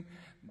tomb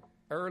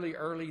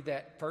early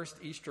that first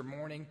Easter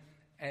morning,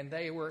 and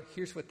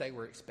here's what they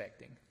were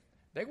expecting.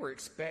 They were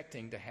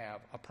expecting to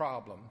have a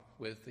problem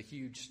with the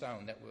huge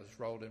stone that was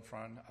rolled in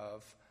front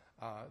of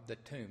the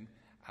tomb.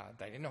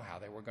 They didn't know how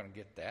they were going to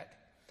get that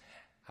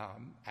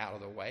out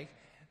of the way.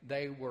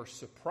 They were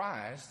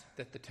surprised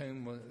that the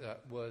tomb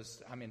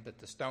that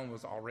the stone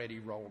was already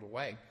rolled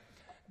away.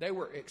 They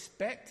were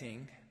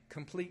expecting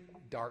complete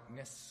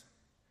darkness,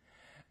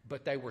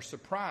 but they were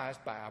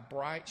surprised by a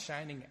bright,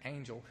 shining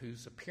angel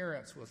whose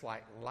appearance was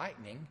like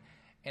lightning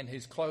and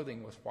whose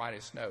clothing was white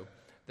as snow.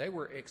 They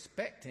were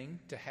expecting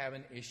to have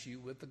an issue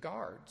with the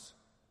guards,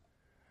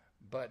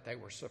 but they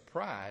were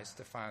surprised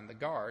to find the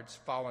guards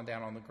falling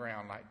down on the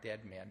ground like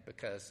dead men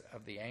because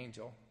of the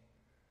angel.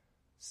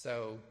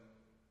 So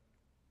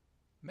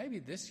maybe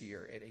this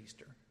year at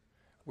Easter,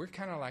 we're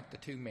kind of like the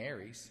two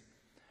Marys.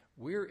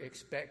 We're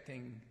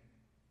expecting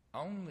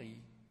only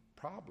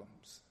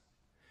problems.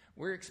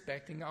 We're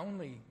expecting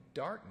only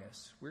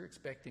darkness. We're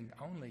expecting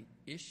only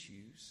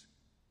issues.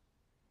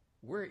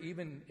 We're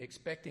even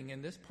expecting,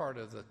 in this part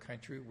of the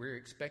country, we're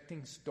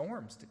expecting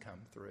storms to come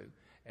through,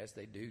 as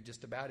they do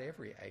just about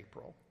every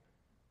April.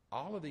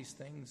 All of these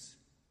things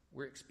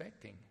we're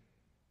expecting.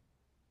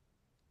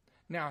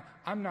 Now,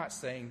 I'm not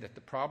saying that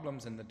the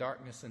problems and the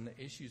darkness and the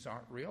issues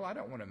aren't real. I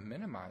don't want to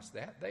minimize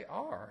that. They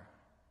are.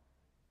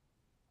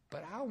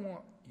 But I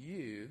want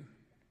you,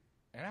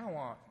 and I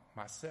want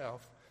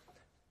myself,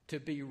 to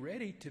be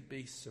ready to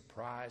be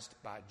surprised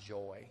by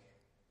joy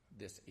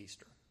this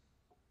Easter.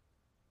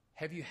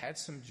 Have you had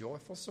some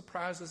joyful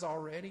surprises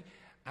already?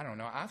 I don't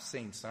know. I've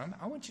seen some.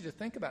 I want you to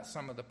think about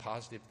some of the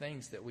positive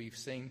things that we've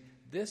seen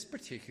this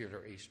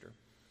particular Easter.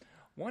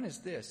 One is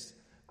this: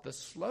 the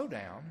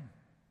slowdown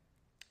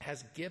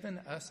has given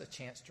us a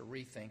chance to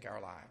rethink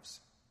our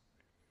lives.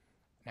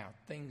 Now,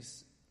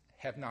 things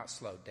have not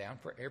slowed down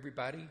for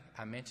everybody.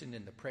 I mentioned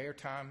in the prayer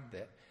time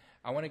that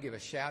I want to give a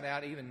shout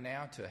out even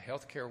now to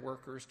healthcare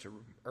workers, to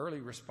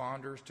early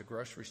responders, to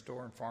grocery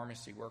store and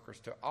pharmacy workers,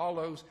 to all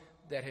those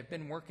that have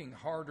been working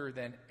harder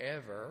than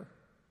ever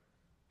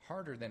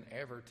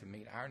to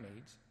meet our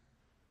needs.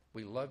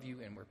 We love you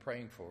and we're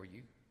praying for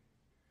you.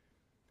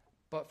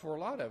 But for a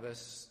lot of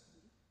us,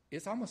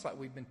 it's almost like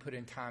we've been put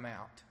in time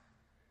out.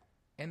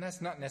 And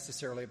that's not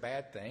necessarily a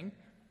bad thing.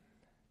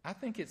 I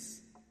think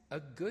it's a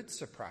good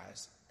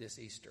surprise this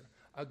Easter.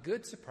 A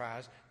good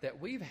surprise that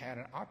we've had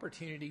an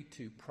opportunity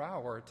to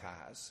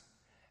prioritize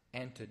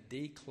and to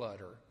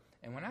declutter.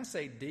 And when I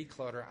say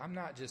declutter, I'm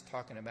not just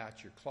talking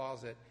about your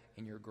closet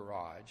and your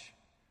garage.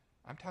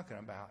 I'm talking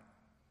about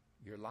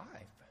your life.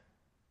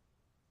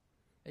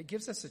 It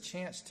gives us a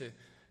chance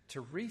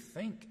to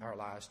rethink our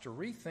lives, to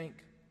rethink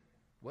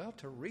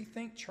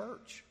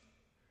church.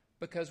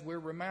 Because we're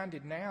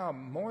reminded now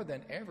more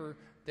than ever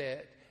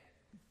that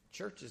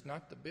church is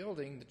not the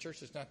building, the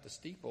church is not the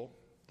steeple,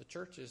 the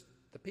church is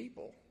the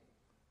people.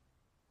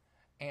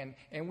 And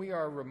we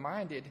are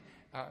reminded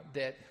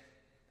that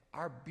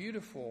our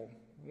beautiful,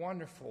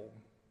 wonderful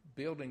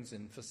buildings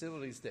and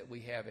facilities that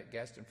we have at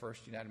Gadsden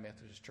First United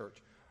Methodist Church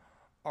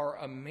are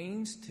a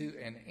means to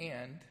an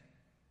end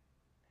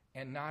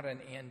and not an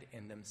end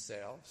in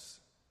themselves.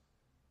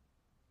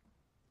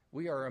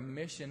 We are a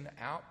mission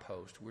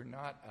outpost. We're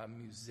not a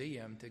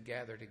museum to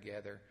gather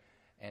together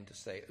and to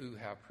say, ooh,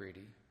 how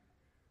pretty.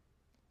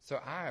 So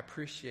I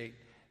appreciate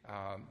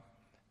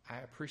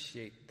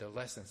the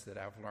lessons that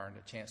I've learned,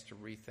 a chance to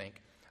rethink.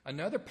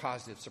 Another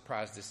positive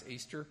surprise this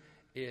Easter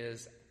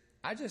is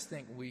I just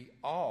think we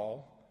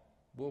all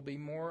will be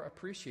more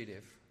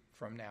appreciative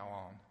from now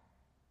on.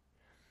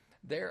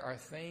 There are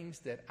things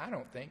that I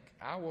don't think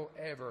I will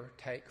ever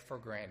take for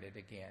granted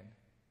again.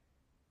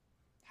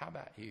 How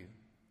about you?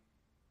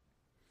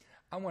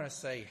 I want to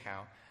say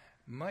how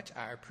much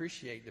I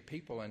appreciate the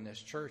people in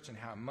this church and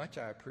how much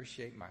I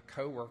appreciate my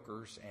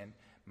coworkers and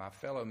my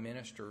fellow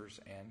ministers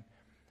and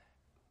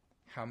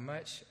how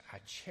much I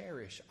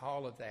cherish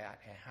all of that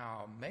and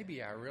how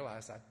maybe I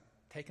realize I've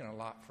taken a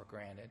lot for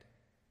granted.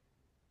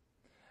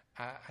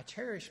 I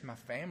cherish my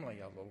family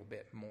a little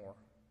bit more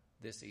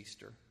this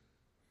Easter.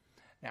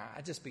 Now,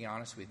 I'll just be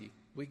honest with you.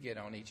 We get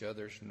on each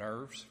other's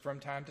nerves from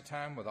time to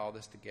time with all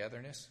this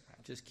togetherness.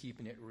 I'm just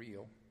keeping it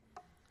real.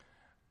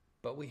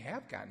 But we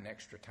have gotten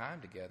extra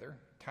time together,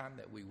 time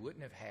that we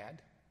wouldn't have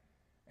had,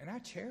 and I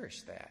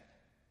cherish that.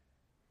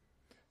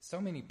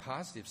 So many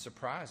positive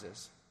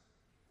surprises.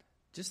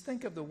 Just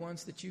think of the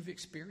ones that you've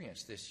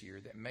experienced this year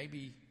that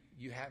maybe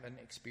you haven't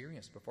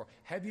experienced before.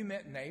 Have you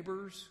met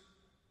neighbors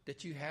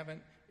that you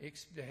haven't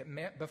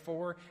met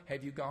before?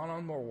 Have you gone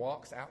on more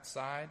walks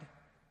outside?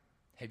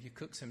 Have you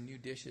cooked some new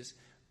dishes?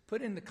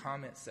 Put in the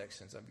comment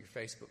sections of your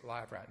Facebook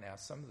Live right now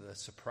some of the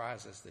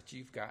surprises that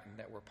you've gotten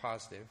that were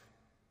positive.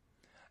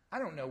 I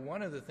don't know,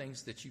 one of the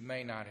things that you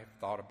may not have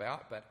thought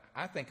about, but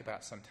I think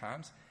about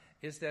sometimes,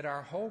 is that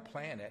our whole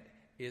planet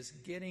is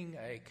getting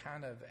a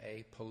kind of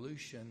a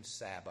pollution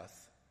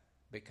Sabbath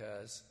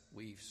because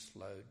we've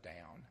slowed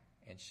down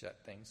and shut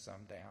things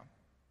some down.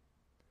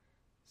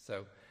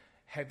 So,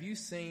 have you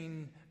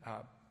seen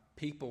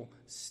people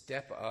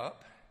step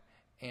up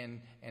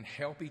and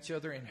help each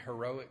other in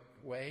heroic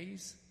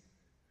ways?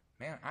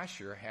 Man, I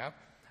sure have.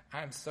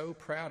 I'm so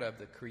proud of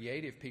the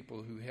creative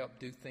people who helped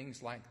do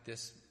things like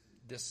this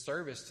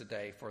service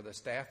today for the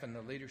staff and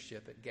the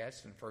leadership at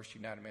Gadsden First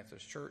United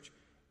Methodist Church.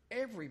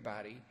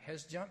 Everybody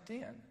has jumped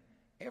in.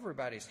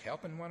 Everybody's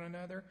helping one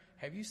another.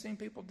 Have you seen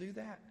people do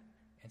that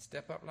and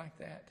step up like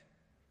that?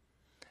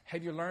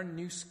 Have you learned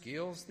new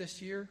skills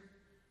this year?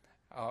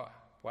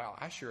 Well,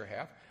 I sure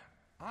have.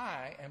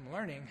 I am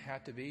learning how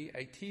to be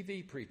a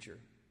TV preacher.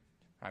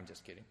 I'm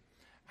just kidding.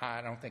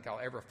 I don't think I'll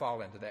ever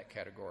fall into that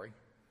category.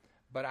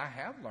 But I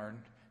have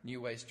learned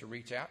new ways to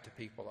reach out to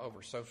people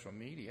over social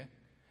media.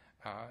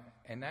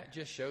 And that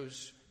just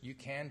shows you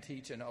can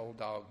teach an old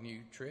dog new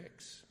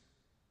tricks.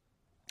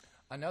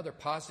 Another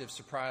positive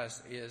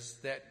surprise is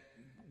that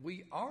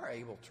we are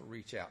able to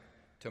reach out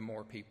to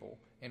more people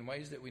in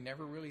ways that we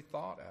never really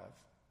thought of.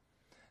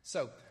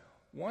 So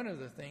one of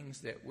the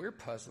things that we're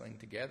puzzling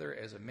together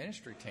as a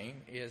ministry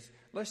team is,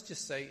 let's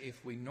just say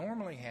if we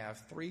normally have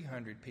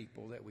 300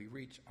 people that we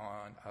reach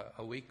on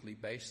a weekly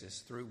basis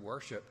through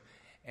worship,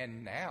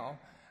 and now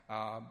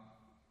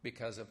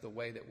because of the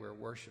way that we're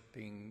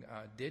worshiping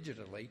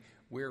digitally,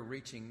 we're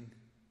reaching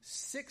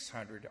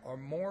 600 or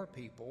more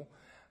people.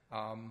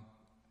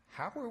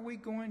 How are we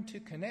going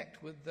to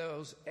connect with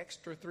those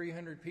extra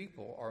 300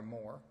 people or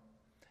more?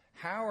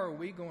 How are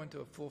we going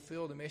to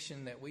fulfill the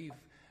mission that we've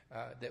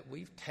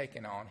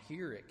taken on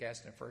here at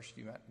Gadsden First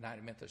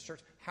United Methodist Church?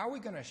 How are we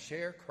going to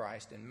share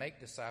Christ and make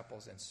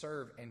disciples and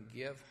serve and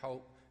give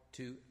hope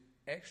to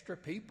extra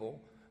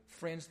people,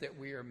 friends that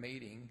we are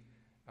meeting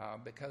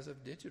because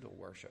of digital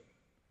worship?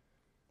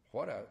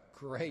 What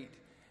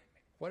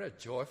a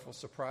joyful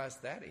surprise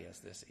that is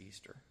this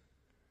Easter.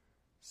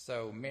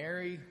 So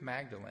Mary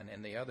Magdalene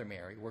and the other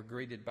Mary were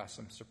greeted by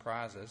some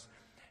surprises.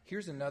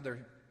 Here's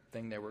another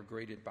thing they were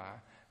greeted by.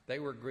 They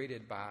were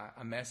greeted by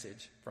a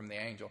message from the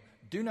angel.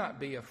 Do not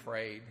be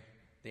afraid,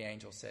 the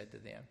angel said to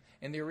them.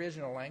 In the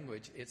original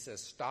language, it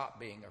says stop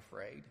being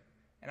afraid.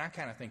 And I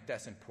kind of think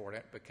that's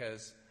important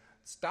because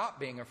stop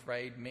being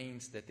afraid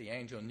means that the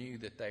angel knew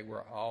that they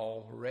were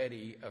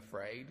already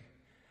afraid.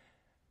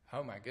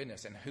 Oh my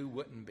goodness, and who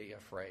wouldn't be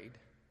afraid?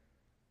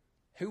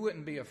 Who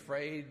wouldn't be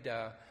afraid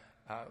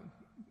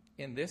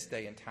in this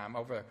day and time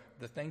over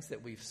the things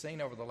that we've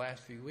seen over the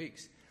last few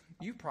weeks?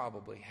 You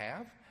probably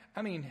have.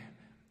 I mean,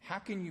 how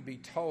can you be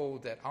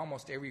told that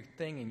almost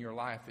everything in your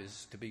life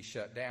is to be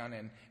shut down,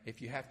 and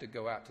if you have to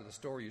go out to the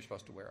store, you're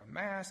supposed to wear a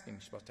mask and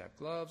you're supposed to have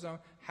gloves on?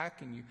 How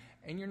can you,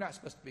 and you're not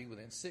supposed to be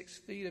within 6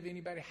 feet of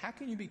anybody? How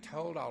can you be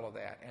told all of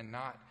that and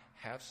not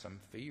have some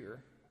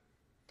fear?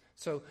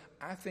 So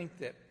I think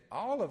that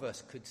all of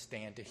us could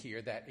stand to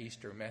hear that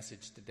Easter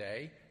message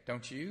today,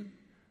 don't you?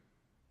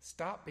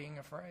 Stop being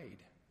afraid.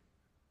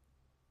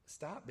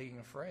 Stop being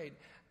afraid.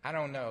 I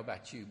don't know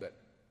about you, but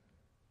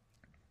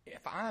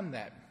if I'm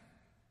that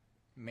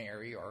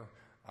Mary or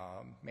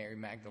Mary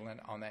Magdalene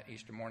on that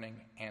Easter morning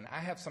and I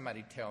have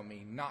somebody tell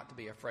me not to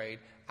be afraid,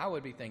 I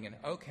would be thinking,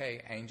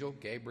 okay, angel,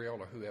 Gabriel,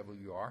 or whoever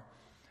you are,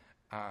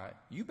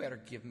 you better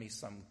give me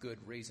some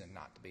good reason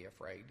not to be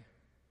afraid.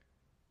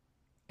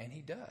 And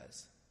he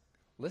does.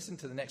 Listen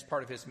to the next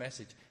part of his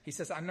message. He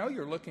says, I know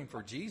you're looking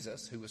for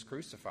Jesus who was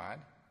crucified.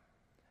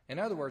 In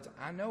other words,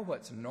 I know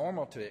what's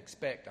normal to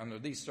expect under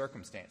these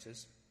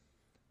circumstances,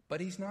 but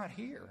he's not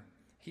here.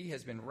 He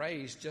has been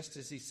raised just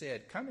as he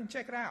said. Come and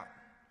check it out.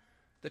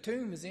 The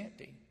tomb is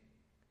empty.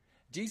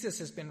 Jesus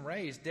has been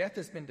raised. Death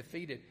has been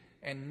defeated.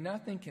 and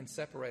nothing can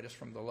separate us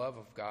from the love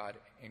of God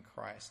in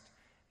Christ,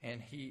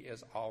 and he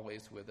is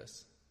always with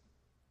us.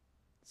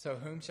 So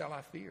whom shall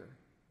I fear?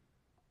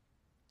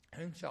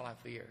 Whom shall I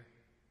fear?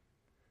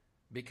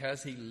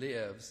 Because he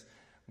lives,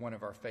 one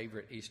of our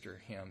favorite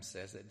Easter hymns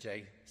says that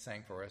Jay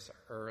sang for us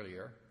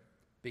earlier,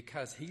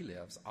 because he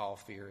lives, all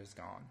fear is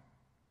gone.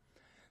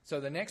 So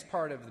the next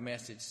part of the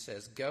message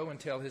says, go and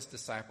tell his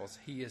disciples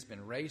he has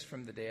been raised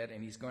from the dead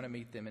and he's going to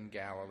meet them in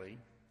Galilee.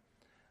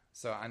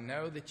 So I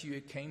know that you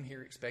came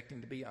here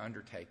expecting to be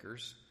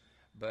undertakers,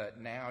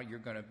 but now you're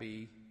going to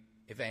be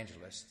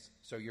evangelists.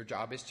 So your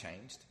job has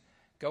changed.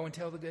 Go and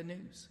tell the good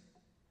news.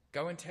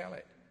 Go and tell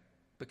it,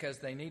 because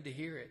they need to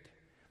hear it.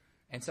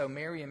 And so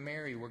Mary and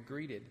Mary were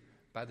greeted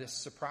by this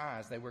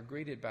surprise. They were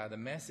greeted by the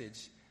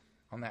message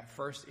on that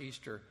first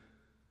Easter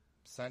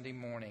Sunday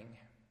morning.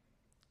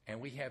 And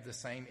we have the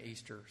same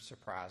Easter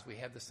surprise. We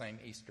have the same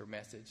Easter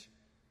message.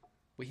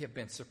 We have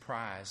been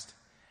surprised,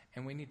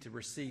 and we need to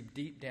receive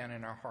deep down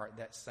in our heart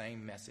that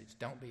same message.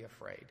 Don't be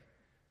afraid.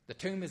 The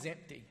tomb is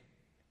empty.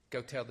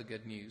 Go tell the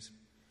good news.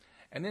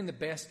 And then the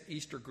best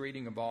Easter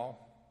greeting of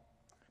all,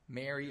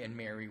 Mary and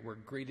Mary were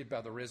greeted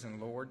by the risen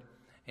Lord,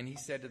 and he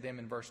said to them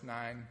in verse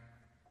 9,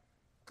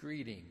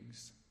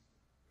 greetings,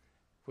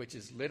 which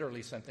is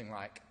literally something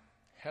like,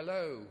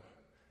 hello.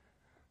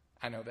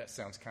 I know that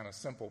sounds kind of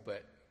simple,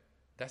 but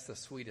that's the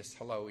sweetest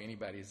hello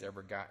anybody's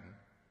ever gotten.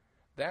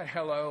 That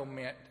hello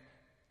meant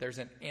there's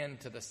an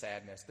end to the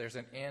sadness. There's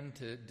an end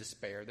to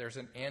despair. There's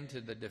an end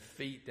to the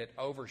defeat that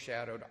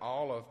overshadowed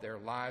all of their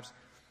lives.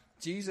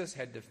 Jesus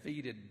had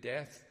defeated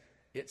death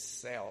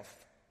itself,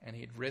 and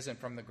he had risen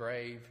from the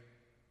grave,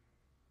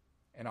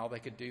 and all they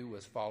could do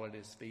was fall at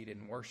his feet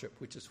and worship,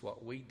 which is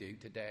what we do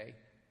today.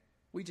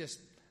 We just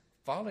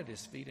fall at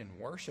his feet and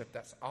worship.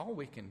 That's all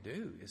we can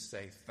do, is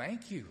say,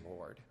 thank you,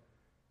 Lord.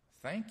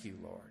 Thank you,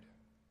 Lord.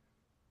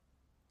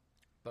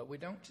 But we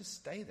don't just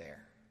stay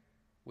there.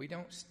 We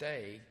don't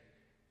stay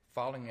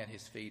falling at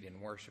his feet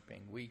and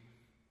worshiping.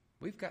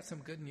 We've got some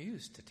good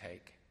news to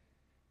take.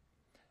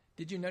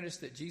 Did you notice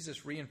that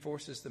Jesus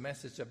reinforces the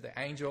message of the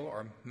angel,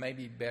 or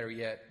maybe better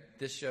yet,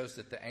 this shows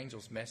that the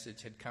angel's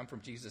message had come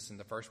from Jesus in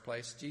the first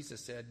place?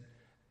 Jesus said,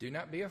 do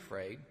not be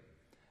afraid.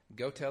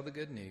 Go tell the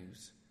good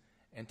news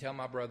and tell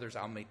my brothers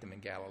I'll meet them in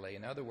Galilee.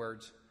 In other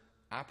words,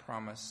 I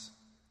promise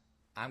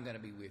I'm going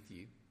to be with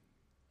you.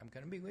 I'm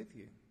going to be with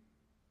you.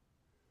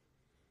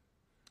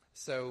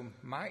 So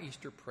my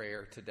Easter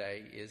prayer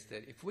today is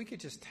that if we could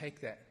just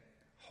take that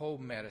whole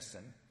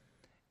medicine,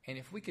 and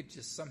if we could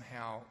just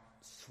somehow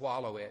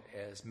swallow it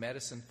as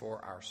medicine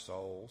for our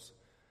souls,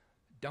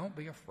 don't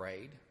be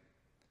afraid,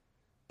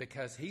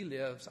 because he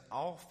lives,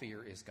 all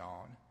fear is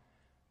gone.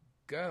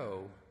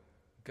 Go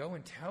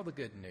and tell the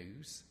good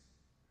news.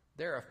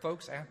 There are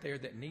folks out there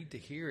that need to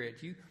hear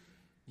it.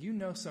 You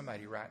know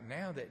somebody right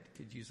now that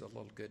could use a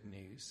little good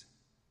news.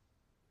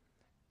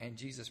 And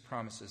Jesus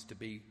promises to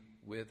be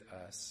with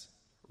us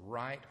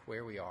right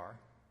where we are.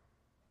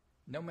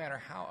 No matter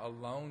how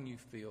alone you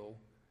feel,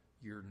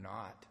 you're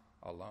not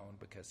alone,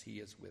 because he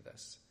is with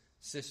us.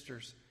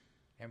 Sisters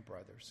and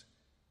brothers,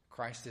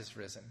 Christ is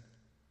risen.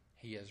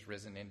 He is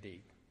risen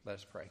indeed. Let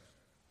us pray.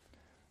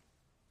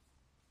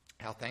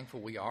 How thankful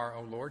we are,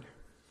 O Lord,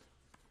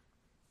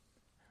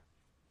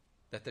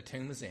 that the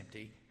tomb is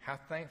empty. How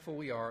thankful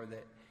we are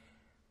that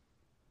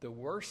the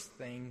worst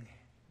thing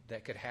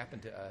that could happen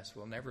to us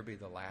will never be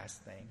the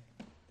last thing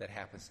that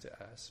happens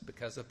to us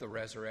because of the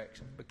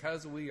resurrection.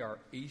 Because we are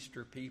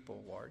Easter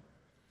people, Lord,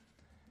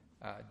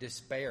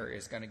 despair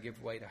is going to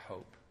give way to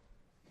hope.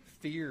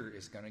 Fear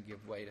is going to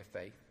give way to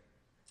faith,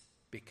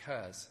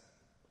 because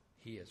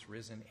he is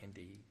risen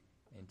indeed.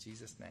 In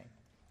Jesus' name,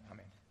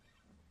 amen.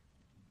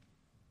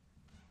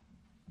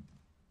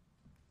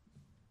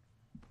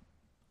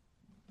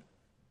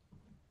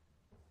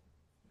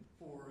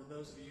 For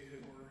those of you who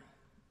were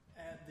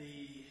at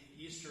the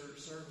Easter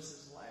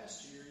services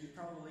last year, you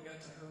probably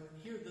got to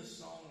hear this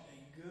song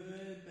a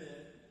good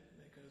bit,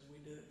 because we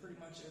did it pretty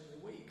much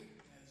every week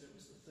as it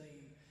was the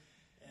theme.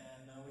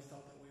 And we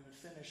thought that we would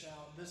finish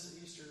out this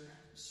Easter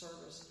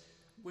service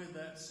with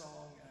that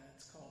song.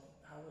 It's called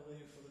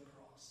Hallelujah for the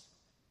Cross.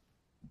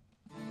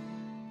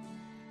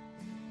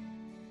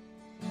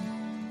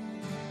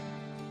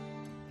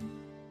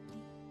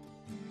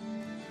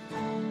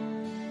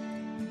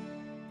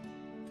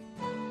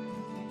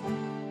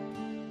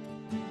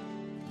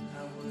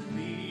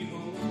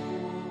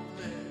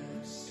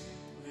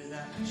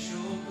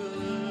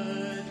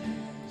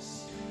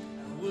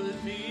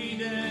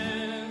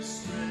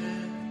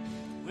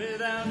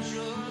 Without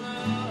your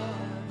love,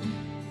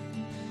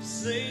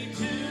 say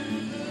to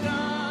the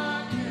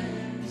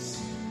darkness,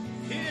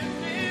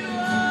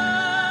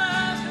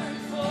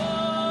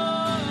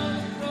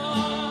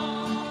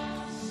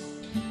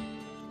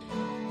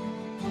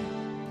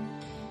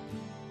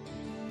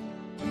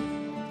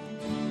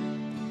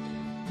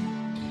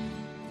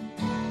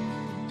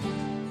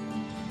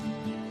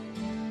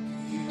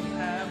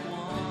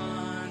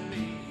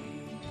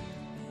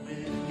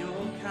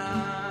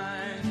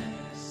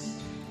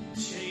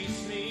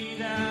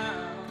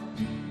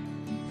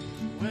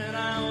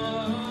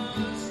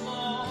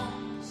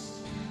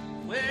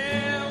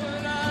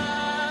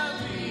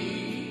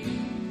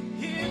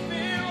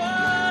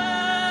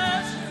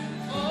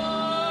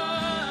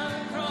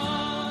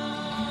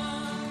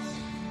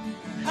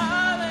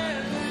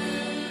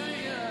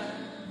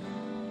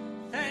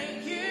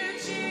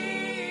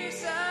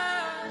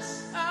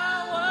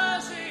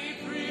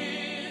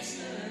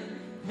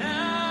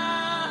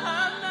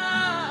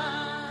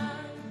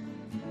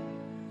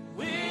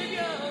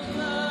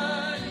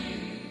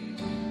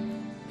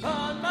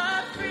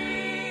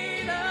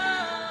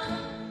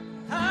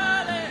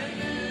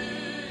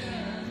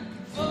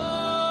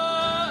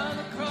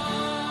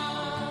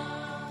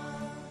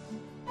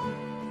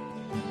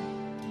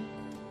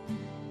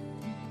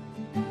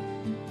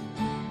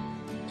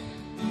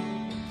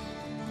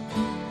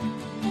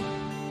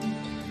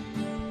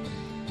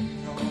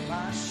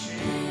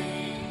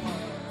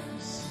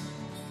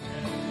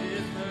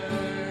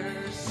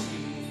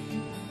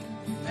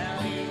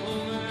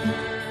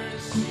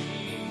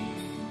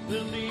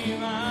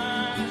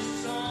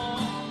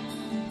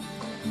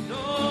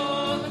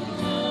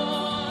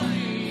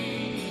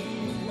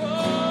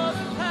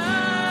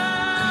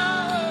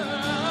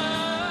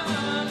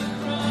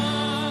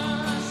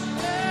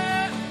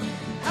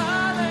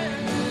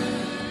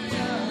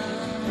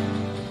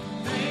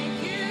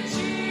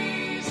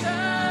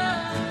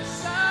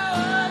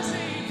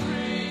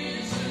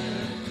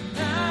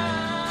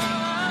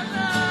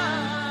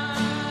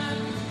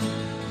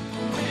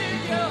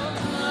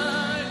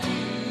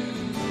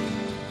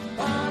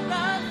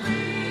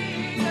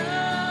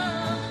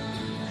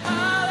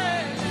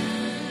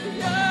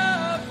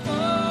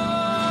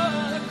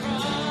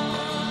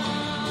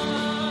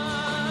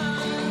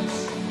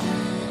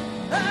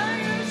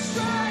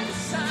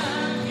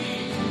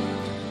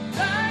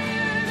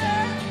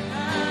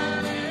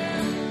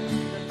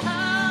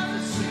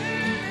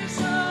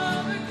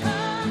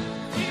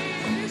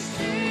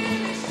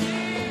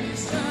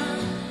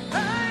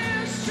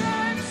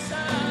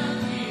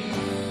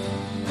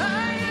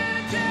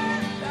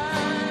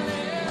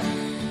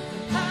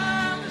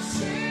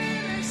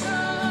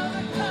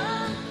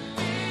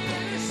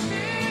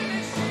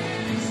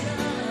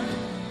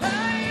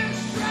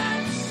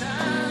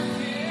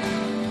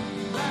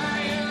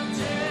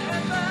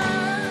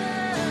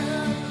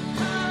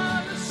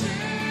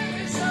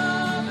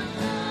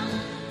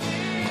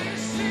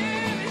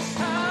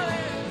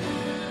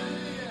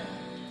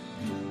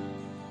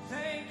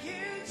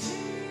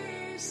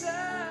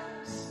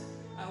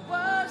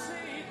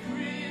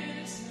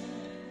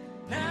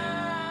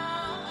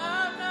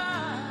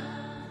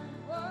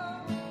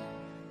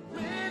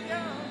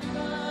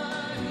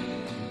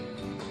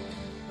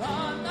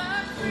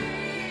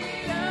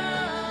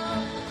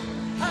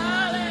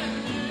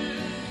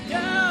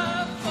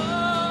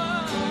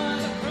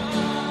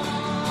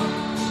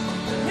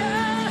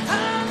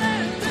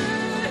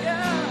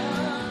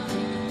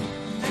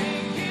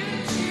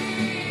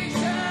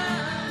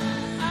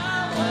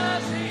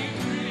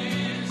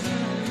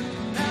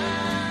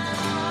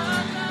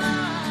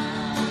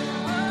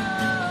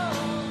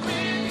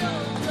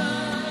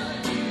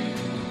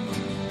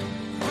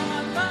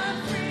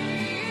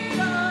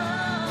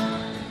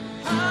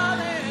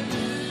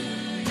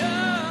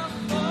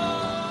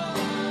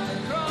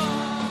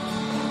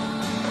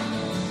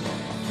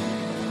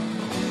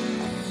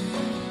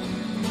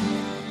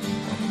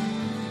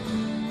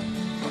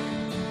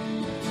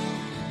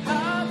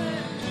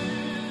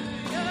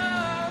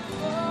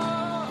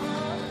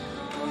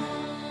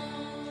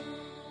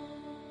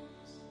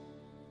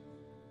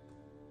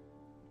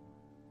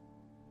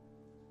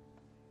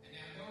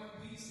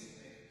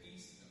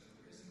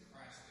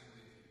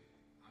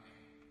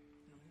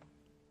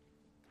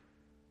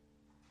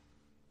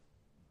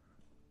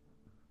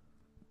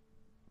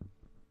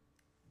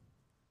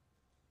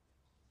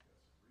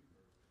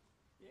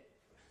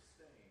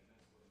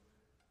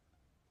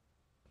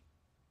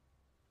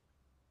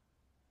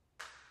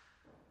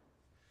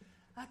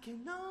 I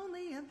can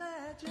only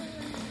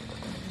imagine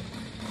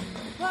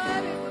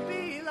what it